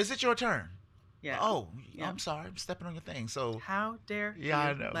turn now. Is it your turn? Yeah. Oh, yeah. I'm sorry. I'm stepping on your thing. So how dare you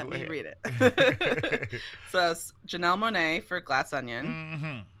I know. let Go me ahead. read it. So it's Janelle Monáe for Glass Onion.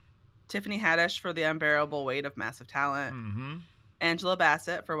 Mm-hmm. Tiffany Haddish for The Unbearable Weight of Massive Talent. Mm-hmm. Angela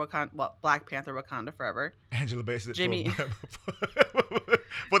Bassett for Black Panther Wakanda Forever. Angela Bassett Jamie for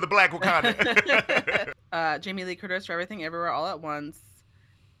the Black Wakanda. Jamie Lee Curtis for Everything Everywhere All at Once.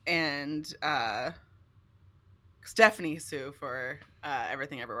 And Stephanie Sue for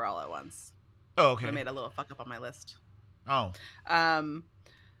Everything Everywhere All at Once. Oh, okay. I made a little fuck up on my list. Oh.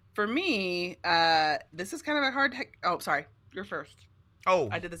 For me, this is kind of a hard. Oh, sorry. You're first. Oh.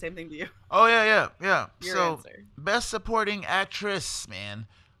 I did the same thing to you. Oh yeah. Your So answer. Best Supporting Actress, man.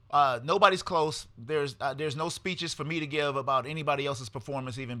 Nobody's close. There's no speeches for me to give about anybody else's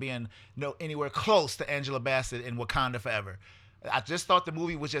performance even being anywhere close to Angela Bassett in Wakanda Forever. I just thought the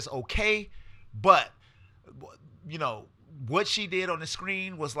movie was just okay, but what she did on the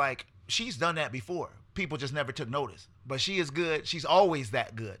screen was like, she's done that before. People just never took notice. But she is good. She's always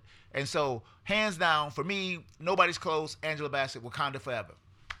that good. And so, hands down, for me, nobody's close. Angela Bassett, Wakanda Forever.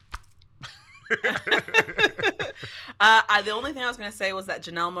 The only thing I was going to say was that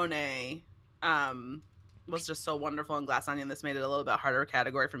Janelle Monáe was just so wonderful in Glass Onion. This made it a little bit harder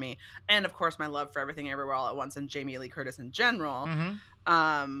category for me. And, of course, my love for Everything Everywhere All at Once and Jamie Lee Curtis in general.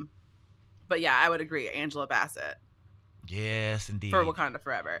 Mm-hmm. But, yeah, I would agree. Angela Bassett. Yes, indeed. For Wakanda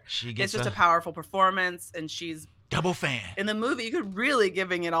Forever. She gets it's just a powerful performance, and she's double fan. In the movie, you could really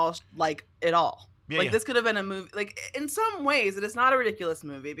giving it all, like, it all. Yeah, this could have been a movie, like, in some ways, it is not a ridiculous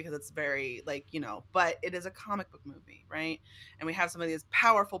movie because it's very, like, but it is a comic book movie, right? And we have some of these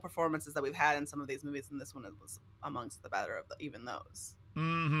powerful performances that we've had in some of these movies, and this one was amongst the better of even those.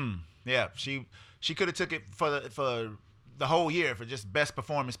 Mm-hmm. Yeah, she could have took it for the whole year for just best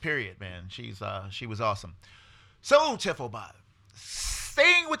performance, period, man. She was awesome. So, Tiffelbot,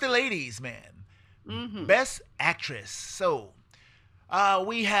 staying with the ladies, man. Mm-hmm. Best Actress. So,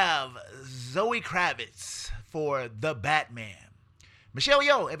 we have Zoe Kravitz for The Batman. Michelle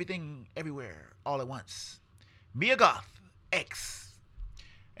Yeoh, Everything Everywhere All at Once. Mia Goth, X.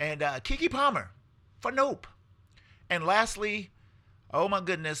 And Keke Palmer for Nope. And lastly, oh my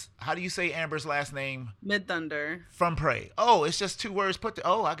goodness, how do you say Amber's last name? Midthunder. From Prey. Oh, it's just 2 words put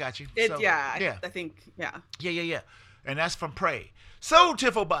oh, I got you. I think, yeah. Yeah. And that's from Prey. So,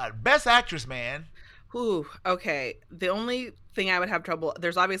 Tiffelbot, Best Actress, man. Ooh, okay. The only thing I would have trouble,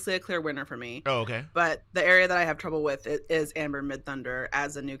 there's obviously a clear winner for me. Oh, okay. But the area that I have trouble with is Amber Midthunder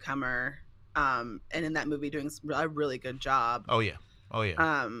as a newcomer, and in that movie doing a really good job. Oh yeah.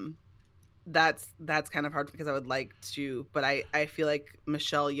 that's kind of hard because I would like to, but I feel like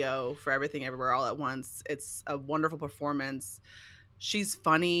Michelle Yeoh for Everything Everywhere All at Once. It's a wonderful performance. She's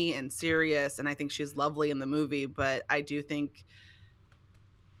funny and serious, and I think she's lovely in the movie. But I do think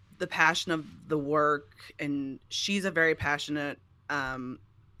the passion of the work, and she's a very passionate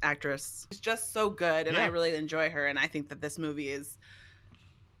actress. She's just so good, and I really enjoy her. And I think that this movie is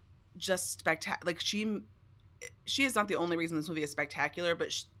just spectacular. Like she is not the only reason this movie is spectacular,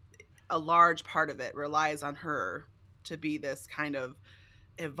 but a large part of it relies on her to be this kind of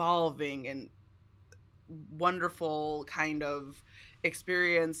evolving and wonderful kind of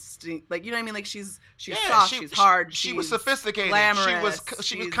experienced, like, you know what I mean? Like she's soft, she's hard, she was sophisticated, glamorous,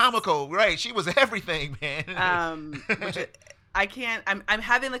 she was comical, right? She was everything, man. Which I can't. I'm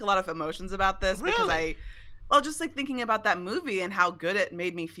having like a lot of emotions about this because just like thinking about that movie and how good it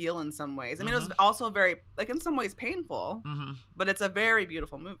made me feel in some ways. I mean, it was also very, like, in some ways painful, but it's a very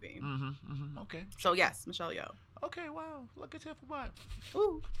beautiful movie. Okay. So yes, Michelle Yeoh. Okay, wow. Look at that.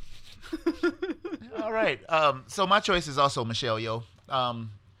 Ooh. All right. So my choice is also Michelle Yeoh. I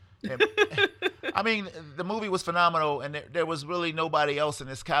mean, the movie was phenomenal, and there was really nobody else in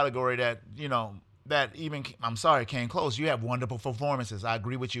this category that, you know, that even, I'm sorry, came close. You have wonderful performances. I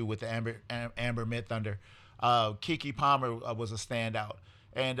agree with you with the Amber Midthunder. Keke Palmer was a standout.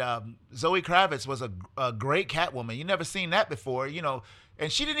 And Zoe Kravitz was a great Catwoman. You never seen that before, you know.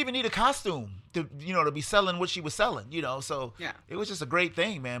 And she didn't even need a costume to be selling what she was selling, you know. So yeah, it was just a great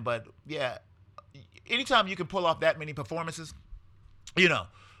thing, man. But yeah, anytime you can pull off that many performances, you know,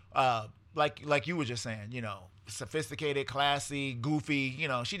 like you were just saying, you know, sophisticated, classy, goofy, you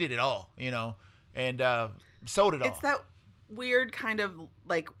know, she did it all, you know, and sold it all. It's that weird kind of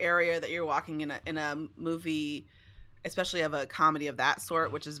like area that you're walking in a movie, especially of a comedy of that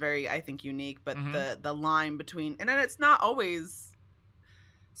sort, which is very, I think, unique. But the line between, and then it's not always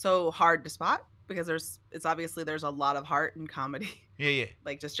so hard to spot because there's obviously a lot of heart in comedy. Yeah.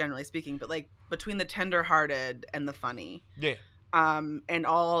 Like, just generally speaking, but like between the tender-hearted and the funny. Yeah. And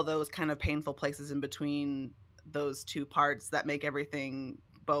all those kind of painful places in between those two parts that make everything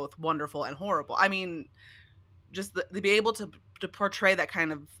both wonderful and horrible. I mean, just to be able to portray that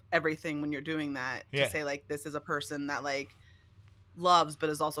kind of everything when you're doing that, to say like, this is a person that like loves but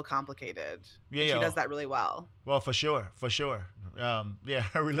is also complicated. Yeah, she does that really well. Well, for sure. Her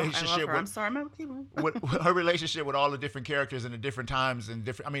relationship. I'm sorry, with her relationship with all the different characters and the different times and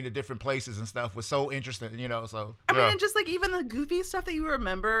the different places and stuff was so interesting, you know. So I mean, and just like even the goofy stuff that you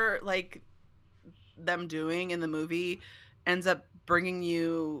remember like them doing in the movie ends up bringing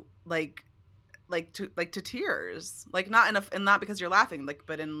you to tears, like not because you're laughing, like,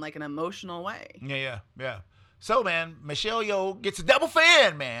 but in like an emotional way. Yeah. So, man, Michelle Yeoh gets a double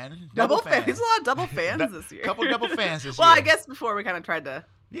fan, man. Double fan. There's a lot of double fans this year. Couple double fans this year. Well, I guess before we kind of tried to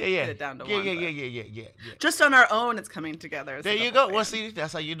get it down to one. Yeah. Just on our own, it's coming together. There you go. Well, see,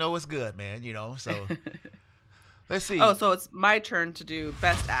 that's how you know it's good, man. You know, so let's see. Oh, so it's my turn to do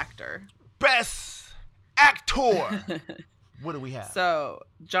Best Actor. Best Actor. What do we have? So,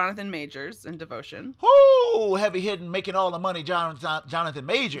 Jonathan Majors in Devotion. Ooh, heavy hitting, making all the money, Jonathan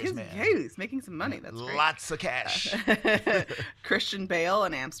Majors, man. Yeah, he's making some money. That's great. Lots of cash. Christian Bale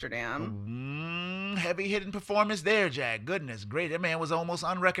in Amsterdam. Heavy hitting performance there, Jack. Goodness, great. That man was almost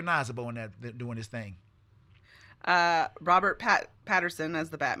unrecognizable in that doing his thing. Robert Patterson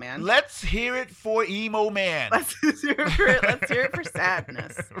as the Batman. Let's hear it for Emo Man. Let's hear it for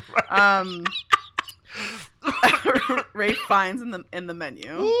sadness. Right. Ralph Fiennes in the Menu.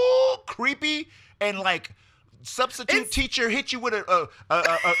 Ooh, creepy, and like substitute teacher hit you with a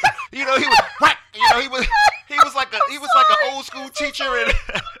you know, he was whack, you know, he was like an old school teacher, and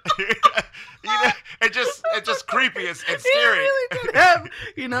you know, and just creepy and scary. He really did have,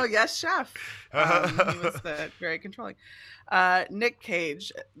 you know, yes, chef. He was very controlling. Nick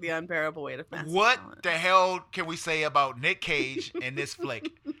Cage, The Unbearable Weight of Massive What Talent. the hell can we say about Nick Cage in this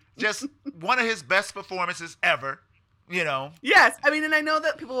flick? Just one of his best performances ever, you know. Yes, I mean, and I know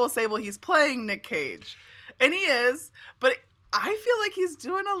that people will say, well, he's playing Nick Cage, and he is, but I feel like he's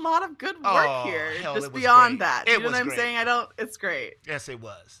doing a lot of good work here, just beyond that. You know what I'm saying? It's great. Yes, it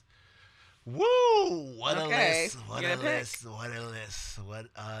was. Woo! What a list. What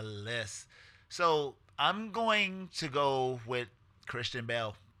a list. So I'm going to go with Christian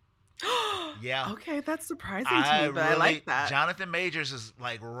Bale. Yeah. Okay, that's surprising to me, but I like that. Jonathan Majors is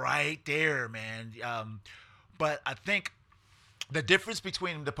like right there, man. But I think the difference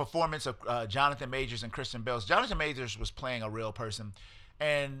between the performance of Jonathan Majors and Christian Bale, Jonathan Majors was playing a real person,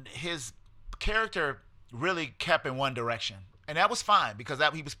 and his character really kept in one direction, and that was fine because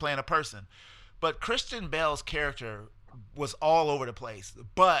he was playing a person. But Christian Bale's character was all over the place,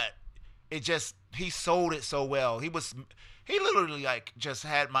 but it just, he sold it so well. He literally like just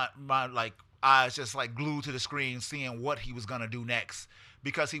had my like eyes just like glued to the screen, seeing what he was gonna do next,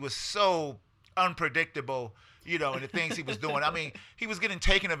 because he was so unpredictable, and the things he was doing. I mean, he was getting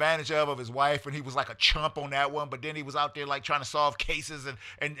taken advantage of his wife, and he was like a chump on that one. But then he was out there like trying to solve cases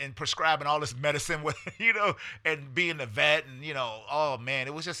and prescribing all this medicine with, and being the vet, and oh man,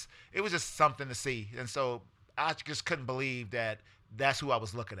 it was just something to see. And so I just couldn't believe that that's who I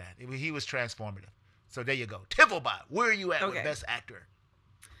was looking at. He was transformative. So there you go. Tiffelbot, where are you at with Best Actor?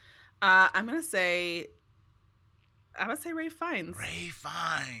 I'm gonna say Ray Fiennes. Ray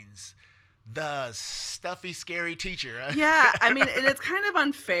Fiennes. The stuffy, scary teacher. Yeah, I mean, it's kind of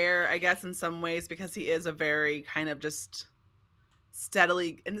unfair, I guess, in some ways, because he is a very kind of just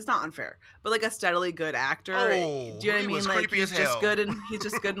steadily, and it's not unfair, but like a steadily good actor. Oh, do you know what I mean? Like he's just good, and he's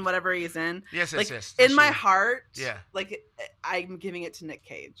just good in whatever he's in. Yes, like, yes. In my heart, yeah, like I'm giving it to Nick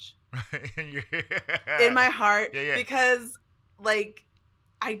Cage. Yeah. In my heart, yeah. Because like.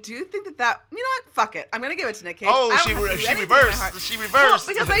 I do think that you know what? Fuck it. I'm gonna give it to Nick Cage. Oh, she reversed. She reversed. Well,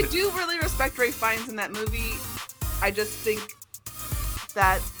 because I do really respect Ray Fiennes in that movie. I just think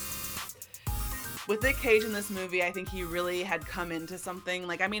that with Nick Cage in this movie, I think he really had come into something.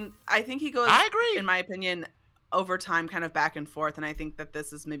 Like, I mean, I think he goes, I agree, in my opinion, over time, kind of back and forth. And I think that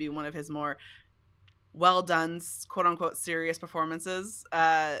this is maybe one of his more well done, quote unquote, serious performances.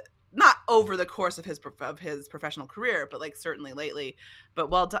 Not over the course of his professional career, but like certainly lately, but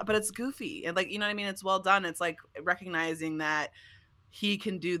well done. But it's goofy, and like, you know what I mean? It's well done. It's like recognizing that he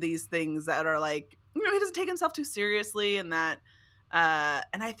can do these things that are like, he doesn't take himself too seriously, and that,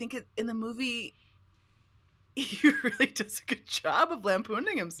 and I think in the movie, he really does a good job of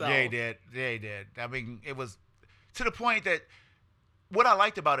lampooning himself. Yeah, he did. I mean, it was to the point that what I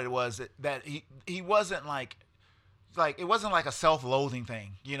liked about it was that he wasn't like it wasn't like a self-loathing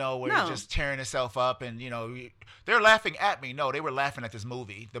thing, where he's just tearing himself up, and they're laughing at me. No, they were laughing at this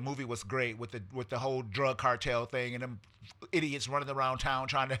movie. The movie was great with the whole drug cartel thing, and them idiots running around town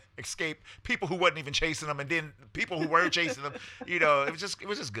trying to escape people who wasn't even chasing them, and then people who were chasing them. It was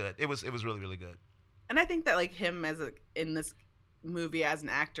just good. It was really, really good. And I think that like him in this movie as an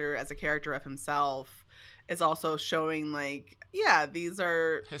actor, as a character of himself, is also showing like, yeah, these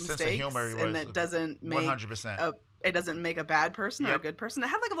are his mistakes, sense of humor, and that doesn't make 100%. It doesn't make a bad person or a good person. It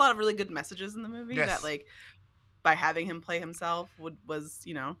had like a lot of really good messages in the movie that like by having him play himself was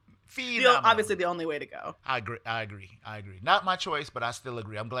obviously the only way to go. I agree. Not my choice, but I still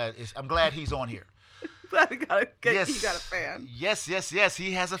agree. I'm glad he's on here. Glad he got a fan. Yes.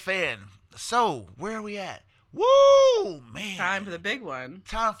 He has a fan. So where are we at? Woo, man! Time for the big one.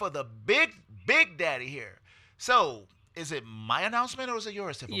 Time for the big daddy here. So. Is it my announcement or is it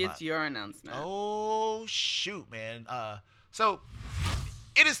yours, Tiffelbot? It's your announcement. Oh, shoot, man. So,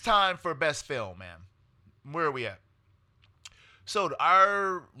 it is time for Best Film, man. Where are we at? So,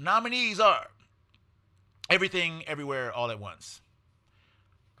 our nominees are Everything, Everywhere, All at Once,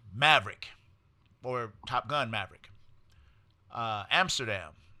 Maverick, or Top Gun Maverick,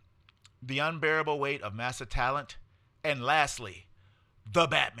 Amsterdam, The Unbearable Weight of Massive Talent, and lastly, The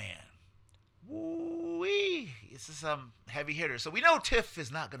Batman. Woo-wee. This is some heavy hitter. So we know Tiff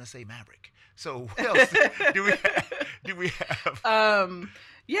is not going to say Maverick. So what else do we have?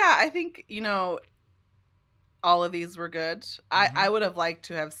 Yeah, I think, all of these were good. Mm-hmm. I would have liked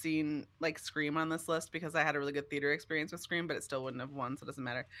to have seen like Scream on this list because I had a really good theater experience with Scream, but it still wouldn't have won, so it doesn't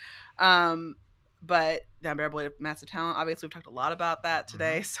matter. But The Unbearable Weight of Massive Talent, obviously we've talked a lot about that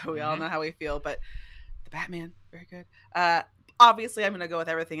today, so we all know how we feel, but The Batman, very good. Obviously, I'm going to go with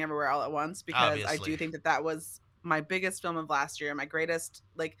Everything Everywhere All at Once because I do think that was my biggest film of last year, my greatest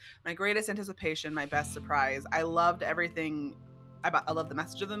anticipation, my best surprise. I loved everything. I love the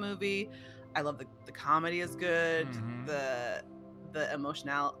message of the movie. I love the comedy is good. Mm-hmm. The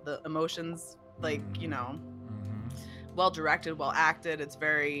emotions, like, well directed, well acted. It's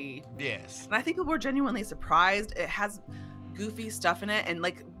very and I think people were genuinely surprised. It has goofy stuff in it, and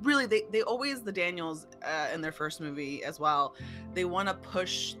like really they always, the Daniels in their first movie as well, they want to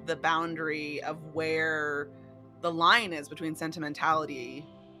push the boundary of where the line is between sentimentality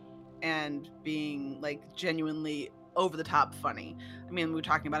and being like genuinely over the top funny. I mean, we're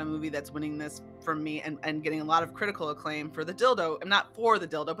talking about a movie that's winning this from me and getting a lot of critical acclaim for the dildo. I'm not for the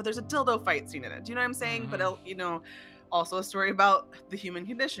dildo, but there's a dildo fight scene in it. Do you know what I'm saying? Mm-hmm. But also a story about the human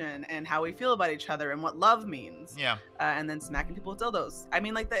condition and how we feel about each other and what love means. Yeah. And then smacking people with dildos. I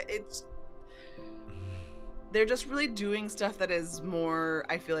mean, like they're just really doing stuff that is more,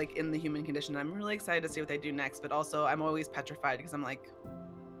 I feel like, in the human condition. I'm really excited to see what they do next, but also I'm always petrified because I'm like,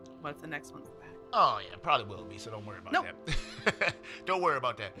 what if the next one's bad? Oh yeah, probably will be. So don't worry about Nope. that. Don't worry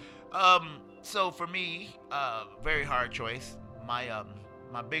about that. So for me, very hard choice. My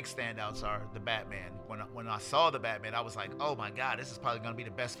big standouts are the Batman. When I saw the Batman, I was like, oh my god, this is probably gonna be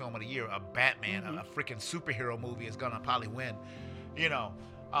the best film of the year. A Batman, a freaking superhero movie is gonna probably win. You know.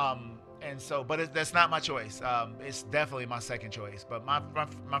 And so, but that's not my choice. It's definitely my second choice. But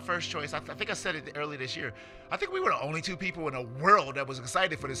my first choice, I think I said it early this year. I think we were the only two people in the world that was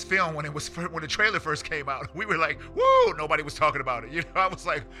excited for this film when the trailer first came out. We were like, "Woo!" Nobody was talking about it. You know, I was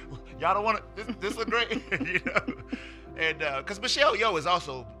like, "Y'all don't want to? This look great," you know. And because Michelle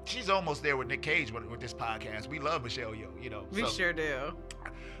Yeoh she's almost there with Nick Cage with this podcast. We love Michelle Yeoh. You know, We sure do.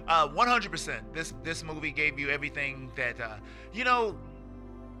 100%. This movie gave you everything that you know.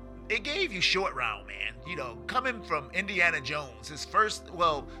 It gave you Short Round, man. You know, coming from Indiana Jones, his first,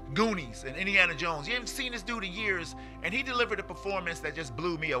 Goonies and Indiana Jones. You haven't seen this dude in years, and he delivered a performance that just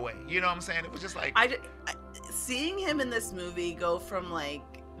blew me away. You know what I'm saying? It was just like... seeing him in this movie go from, like,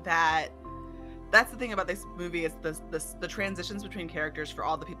 that... That's the thing about this movie is the transitions between characters for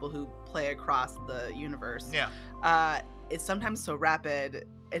all the people who play across the universe. Yeah. It's sometimes so rapid,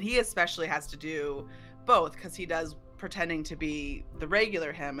 and he especially has to do both, because he does pretending to be the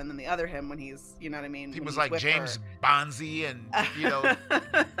regular him and then the other him when he's, you know what I mean? He was like James Bonzi and, you know,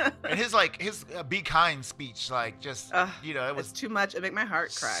 and his Be Kind speech, like just, you know, it was too much. It made my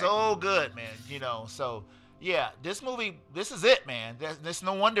heart cry. So good, man, you know, so yeah, this movie, this is it, man. There's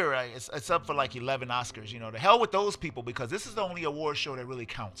no wonder it's up for like 11 Oscars, you know, to hell with those people, because this is the only award show that really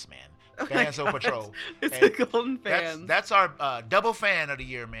counts, man. Fans of Patrol. It's the Golden Fans. That's our double fan of the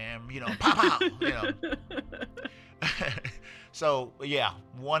year, man. You know, pow pow, you know. So yeah,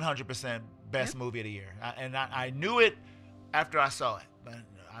 100% best movie of the year, and I knew it after I saw it. But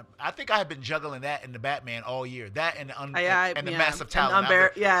I think I had been juggling that and the Batman all year. That and the Massive Talent.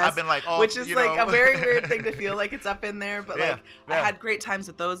 I've been like, which is like a very weird thing to feel like it's up in there. But I had great times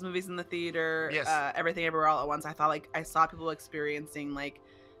with those movies in the theater. Yes. Everything Everywhere All at Once. I thought like I saw people experiencing like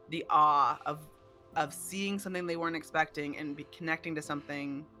the awe of seeing something they weren't expecting and be connecting to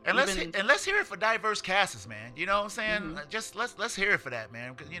something. And let's hear it for diverse casts, man. You know what I'm saying? Mm-hmm. Just let's hear it for that,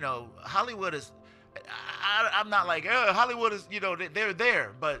 man. Because you know Hollywood is. I'm not like Hollywood is. You know they're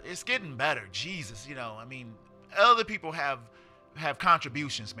there, but it's getting better. Jesus, you know. I mean, other people have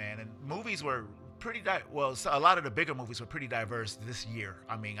contributions, man, and movies were pretty a lot of the bigger movies were pretty diverse this year.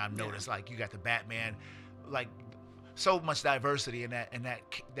 I mean, I've noticed like you got the Batman, like so much diversity in that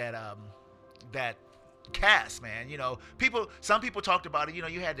cast, man. You know, some people talked about it. You know,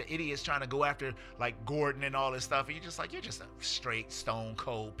 you had the idiots trying to go after like Gordon and all this stuff, and you're just a straight stone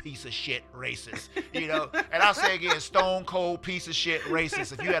cold piece of shit racist. You know, and I'll say again, stone cold piece of shit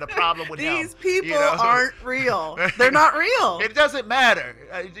racist. If you had a problem with these him, people aren't real. They're not real. It doesn't matter.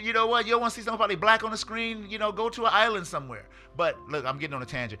 You know what? You don't want to see somebody black on the screen. You know, go to an island somewhere. But look, I'm getting on a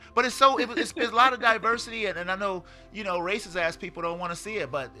tangent. But it's a lot of diversity, and I know, you know, racist ass people don't want to see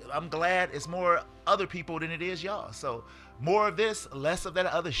it, but I'm glad it's more other people than it is y'all. So more of this, less of that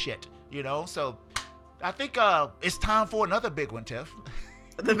other shit, you know. So I think it's time for another big one, Tiff.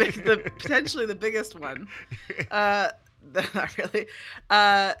 the potentially the biggest one. Not really.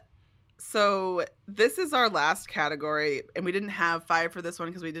 So this is our last category, and we didn't have 5 for this one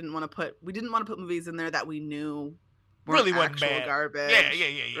because we didn't want to put movies in there that we knew really wasn't bad. Garbage.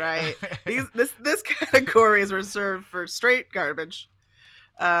 Yeah. Right. This category is reserved for straight garbage.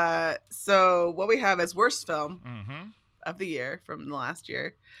 So what we have is worst film of the year from the last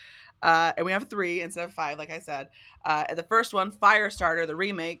year. And we have 3 instead of 5, like I said. And the first one, Firestarter, the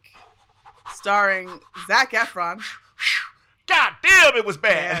remake, starring Zac Efron. God damn, it was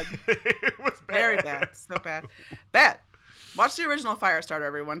bad. It was bad. Very bad. So bad. Bad. Watch the original Firestarter,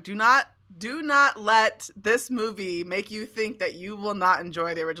 everyone. Do not let this movie make you think that you will not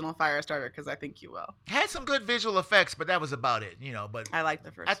enjoy the original Firestarter, because I think you will. Had some good visual effects, but that was about it, you know. But I like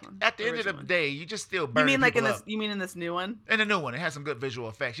the first one. At the end of the day, you just still burn. You mean like in this? You mean in this new one? In the new one, it has some good visual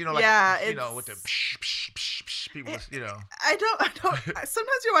effects. You know, like you know, with the people. You know, I don't.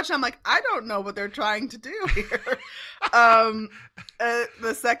 Sometimes you're watching, I'm like, I don't know what they're trying to do here.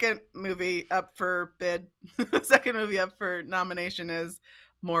 The second movie up for bid, the second movie up for nomination is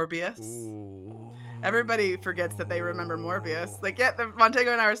Morbius. Ooh. Everybody forgets that they remember Morbius. Like,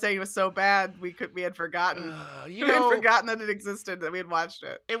 Montego and I were saying it was so bad we had forgotten. We had forgotten that it existed, that we had watched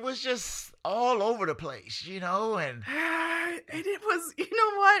it. It was just all over the place, you know, and it was, you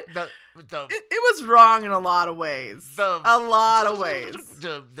know what? It was wrong in a lot of ways. The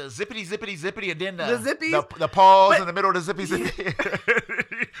zippity, and then the zippy, the pause in the middle of the zippy.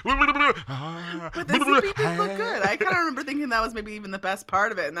 But the zippy did look good. I kind of remember thinking that was maybe even the best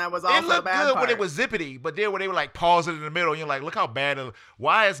part of it, and that was also It looked a bad good part. when it was zippity, but then when they were like pausing in the middle, and you're like, look how bad it.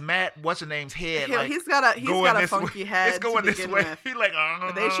 Why is Matt what's her name's head? Like, He's got a this funky way. head. It's going to this begin way. with. He's like,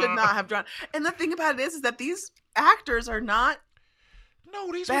 They should not have drawn. And the thing about it is that these actors are not no,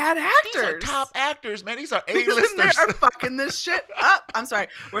 these bad are, actors. These are top actors, man. These are They A-listers. are fucking this shit up. I'm sorry.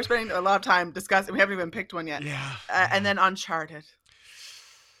 We're spending a lot of time discussing. We haven't even picked one yet. Yeah. And then Uncharted.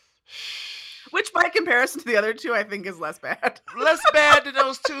 Which, by comparison to the other two, I think is less bad. Less bad than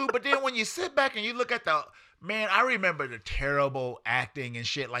those two, but then when you sit back and you look at the man, I remember the terrible acting and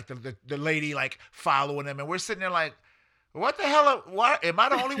shit, like the lady like following him, and we're sitting there like, what the hell? Why am I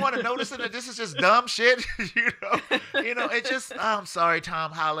the only one to noticing that this is just dumb shit? you know. It just. I'm sorry,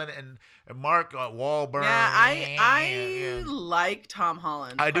 Tom Holland and Mark Wahlberg. Yeah, I like Tom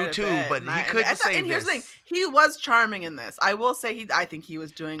Holland. I do quite a too, bit. but he couldn't say And here's the this. thing: he was charming in this. I will say I think he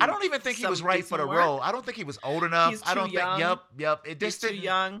was doing. I don't even think he was some right for the decent work. role. I don't think he was old enough. He's I don't too young. think. Yep. It He's just too didn't.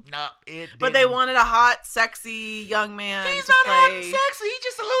 young. No, it. But they didn't. wanted a hot, sexy young man. He's to not hot play. and sexy. He's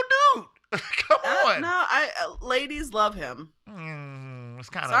just a little dude. Come on. No, ladies love him. It's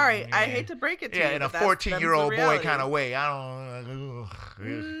kind of. Sorry, I hate to break it to you. Yeah, in a but that's the 14-year-old boy reality. kind of way. I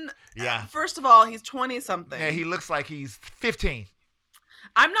don't. Yeah. First of all, he's 20-something. Yeah, he looks like he's 15.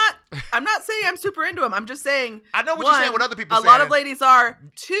 I'm not saying I'm super into him. I'm just saying. I know what one, you're saying. What other people a saying. lot of ladies are.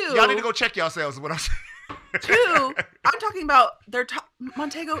 Two. Y'all need to go check yourselves. What I'm saying. Two. I'm talking about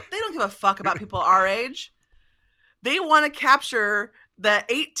Montego. They don't give a fuck about people our age. They want to capture the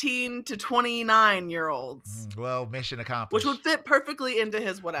 18 to 29-year-olds, Well, mission accomplished. which would fit perfectly into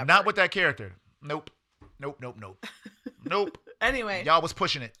his whatever. Not with that character. Nope. Nope. Anyway, Y'all was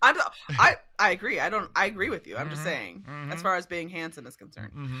pushing it. I agree. I agree with you. I'm just Mhm, saying, mhm. as far as being handsome is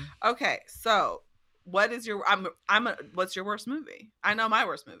concerned. Mm-hmm. Okay, so what is your what's your worst movie? I know my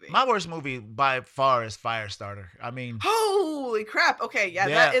worst movie. My worst movie by far is Firestarter. I mean, Holy crap! Okay, Yeah.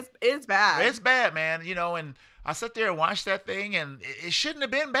 that is bad. it's bad, man. And I sit there and watch that thing, and it shouldn't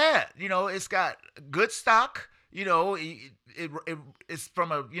have been bad. It's got good stock. It's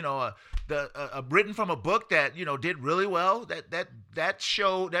from written from a book that did really well.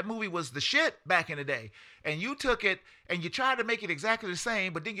 That movie was the shit back in the day. And you took it and you tried to make it exactly the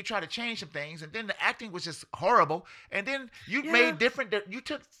same, but then you tried to change some things, and then the acting was just horrible. And then you you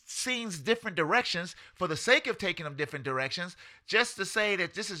took scenes different directions for the sake of taking them different directions, just to say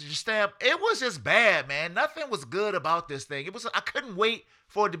that this is your stamp. It was just bad, man. Nothing was good about this thing. I couldn't wait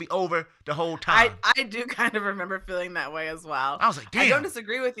for it to be over the whole time. I do kind of remember feeling that way as well. I was like, damn. I don't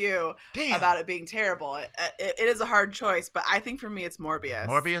disagree with you Damn. about it being terrible. It is a hard choice, but I think for me it's Morbius.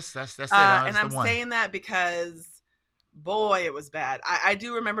 Morbius, that's it. And I'm saying that because, boy, it was bad. I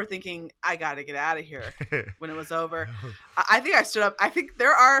do remember thinking I got to get out of here when it was over. I think I stood up. I think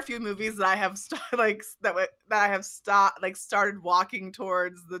there are a few movies that I have started walking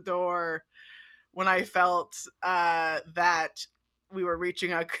towards the door when I felt that we were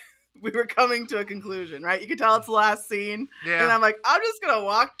coming to a conclusion, right? You can tell it's the last scene. Yeah. And I'm like, I'm just going to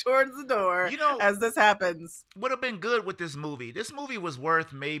walk towards the door as this happens. Would have been good with this movie. This movie was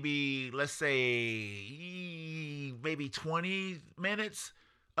worth maybe, let's say, maybe 20 minutes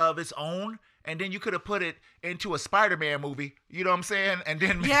of its own. And then you could have put it into a Spider-Man movie. You know what I'm saying? And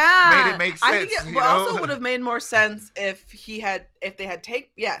then made it make sense. I think it also would have made more sense if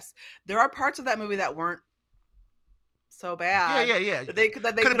yes, there are parts of that movie that weren't so bad. Yeah. They could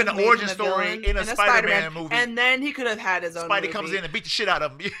have been an origin story in a Spider-Man movie. And then he could have had his own Spidey movie. comes in and beat the shit out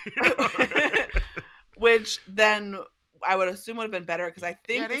of him. Which then I would assume would have been better because I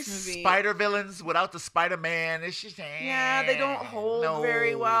think these this movie Spider villains without the Spider-Man, it's just they don't hold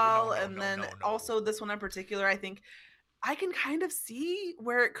very well. Also this one in particular, I think I can kind of see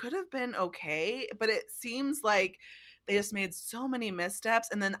where it could have been okay, but it seems like they just made so many missteps,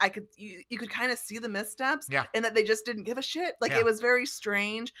 and then you could kind of see the missteps, and that they just didn't give a shit. It was very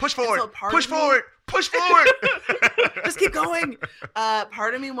strange. Push forward, so push forward. Just keep going.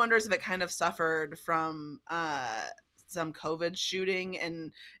 Part of me wonders if it kind of suffered from some COVID shooting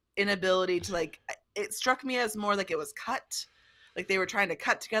and inability to it struck me as more like it was cut. Like they were trying to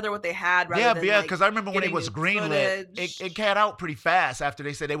cut together what they had. Rather than, because I remember when it was greenlit, it got out pretty fast after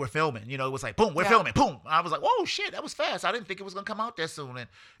they said they were filming. It was like, boom, we're filming, boom. I was like, whoa, shit, that was fast. I didn't think it was gonna come out that soon. And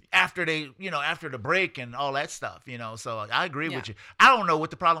after after the break and all that stuff, so I agree with you. I don't know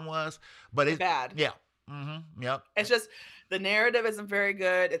what the problem was, but it's bad. Yeah. Mm-hmm. Yep. It's just the narrative isn't very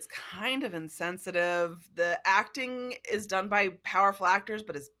good. It's kind of insensitive. The acting is done by powerful actors,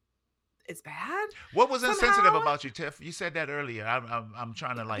 but it's bad. What was insensitive about you, Tiff? You said that earlier. I'm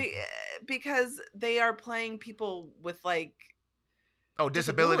trying to because they are playing people with Oh,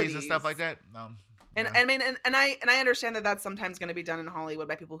 disabilities and stuff like that. And yeah. I mean, and I understand that that's sometimes going to be done in Hollywood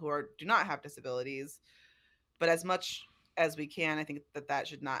by people who do not have disabilities, but as much as we can, I think that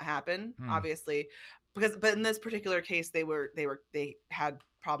should not happen. Obviously, but in this particular case, they had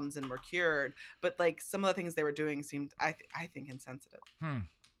problems and were cured. But like some of the things they were doing seemed, I think, insensitive.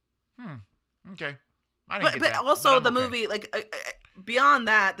 Okay. But also the movie, like beyond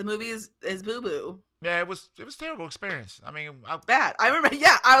that, the movie is boo boo. Yeah, it was a terrible experience. I mean, bad. I remember.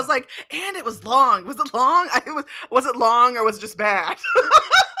 Yeah, I was like, and it was long. Was it long? Was it long or was it just bad?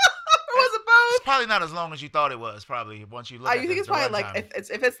 Or was it both? It's probably not as long as you thought it was. Probably once you look. You think it's probably like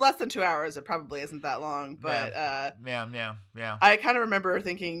if it's less than 2 hours, it probably isn't that long. But yeah. I kind of remember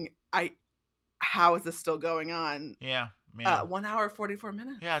thinking, how is this still going on? Yeah. 1 hour 44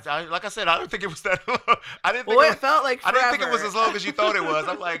 minutes. Yeah, like I said, I don't think it was that long. I didn't think it felt like forever. I didn't think it was as long as you thought it was.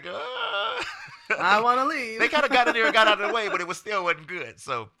 I'm like, I want to leave. They kind of got in there and got out of the way, but it still wasn't good.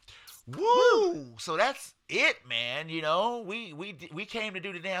 So, woo! So that's it, man. You know, we came to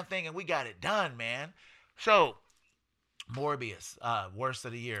do the damn thing and we got it done, man. So, Morbius, worst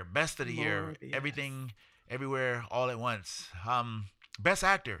of the year, best of the year, everything, everywhere, all at once. Best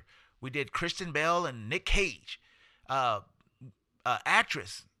actor, we did Christian Bale and Nick Cage.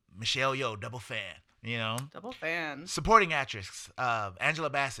 Actress, Michelle Yeoh, double fan. You know, double fan. Supporting actress, Angela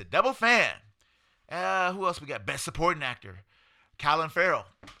Bassett, double fan. Who else we got? Best supporting actor, Colin Farrell,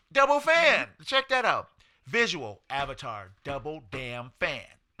 double fan. Check that out. Visual, Avatar, double damn fan.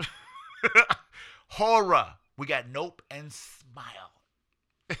 Horror, we got Nope and Smile.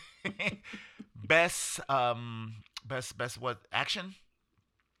 Best what? Action,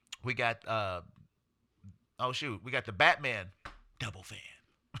 we got we got the Batman, double fan.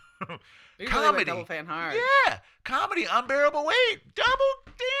 Comedy, really double fan hard. Yeah, comedy, Unbearable Weight, double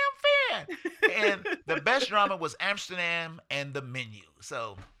damn fan. And the best drama was Amsterdam and The Menu.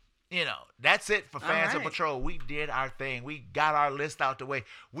 So, you know, that's it for Fans of Patrol. We did our thing. We got our list out the way.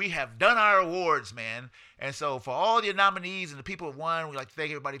 We have done our awards, man. And so for all the nominees and the people who won, we'd like to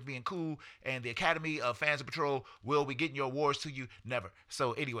thank everybody for being cool. And the Academy of Fans of Patrol will be getting your awards to you never.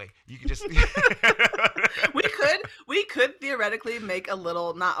 So anyway, you can just... we could theoretically make a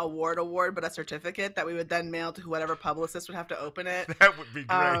little, not award, but a certificate that we would then mail to whoever publicist would have to open it. That would be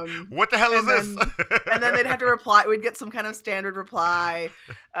great. What the hell is this? And then they'd have to reply. We'd get some kind of standard reply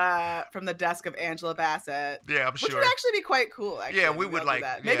from the desk of Angela Bassett. Yeah, I'm sure. Which would actually be quite cool. Actually, yeah, we would like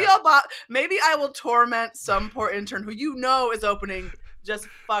that. Maybe maybe I will torment some poor intern who is opening just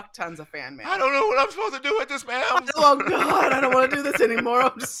fuck tons of fan mail. I don't know what I'm supposed to do with this, man. Oh God, I don't want to do this anymore.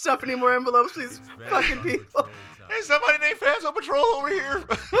 I'm just stuffing any more envelopes for these fucking people. Hey, somebody named Fans of Patrol over here.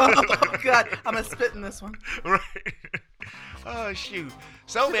 Oh God, I'm gonna spit in this one. Right. Oh shoot.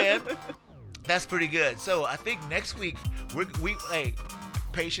 So man, that's pretty good. So I think next week we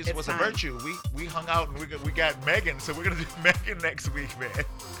patience was a virtue. We hung out and we got Megan, so we're gonna do Megan next week, man.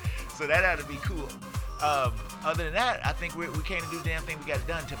 So that ought to be cool. Other than that, I think we came to do the damn thing. We got it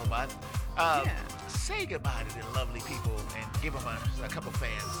done, Tiffabot. Say goodbye to the lovely people and give them a couple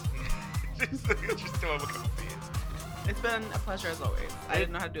fans. just throw them a couple fans. It's been a pleasure as always. I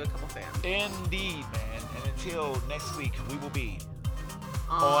didn't know how to do a couple fans. Indeed, man. And until next week, we will be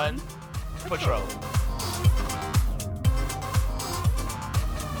on Patrol.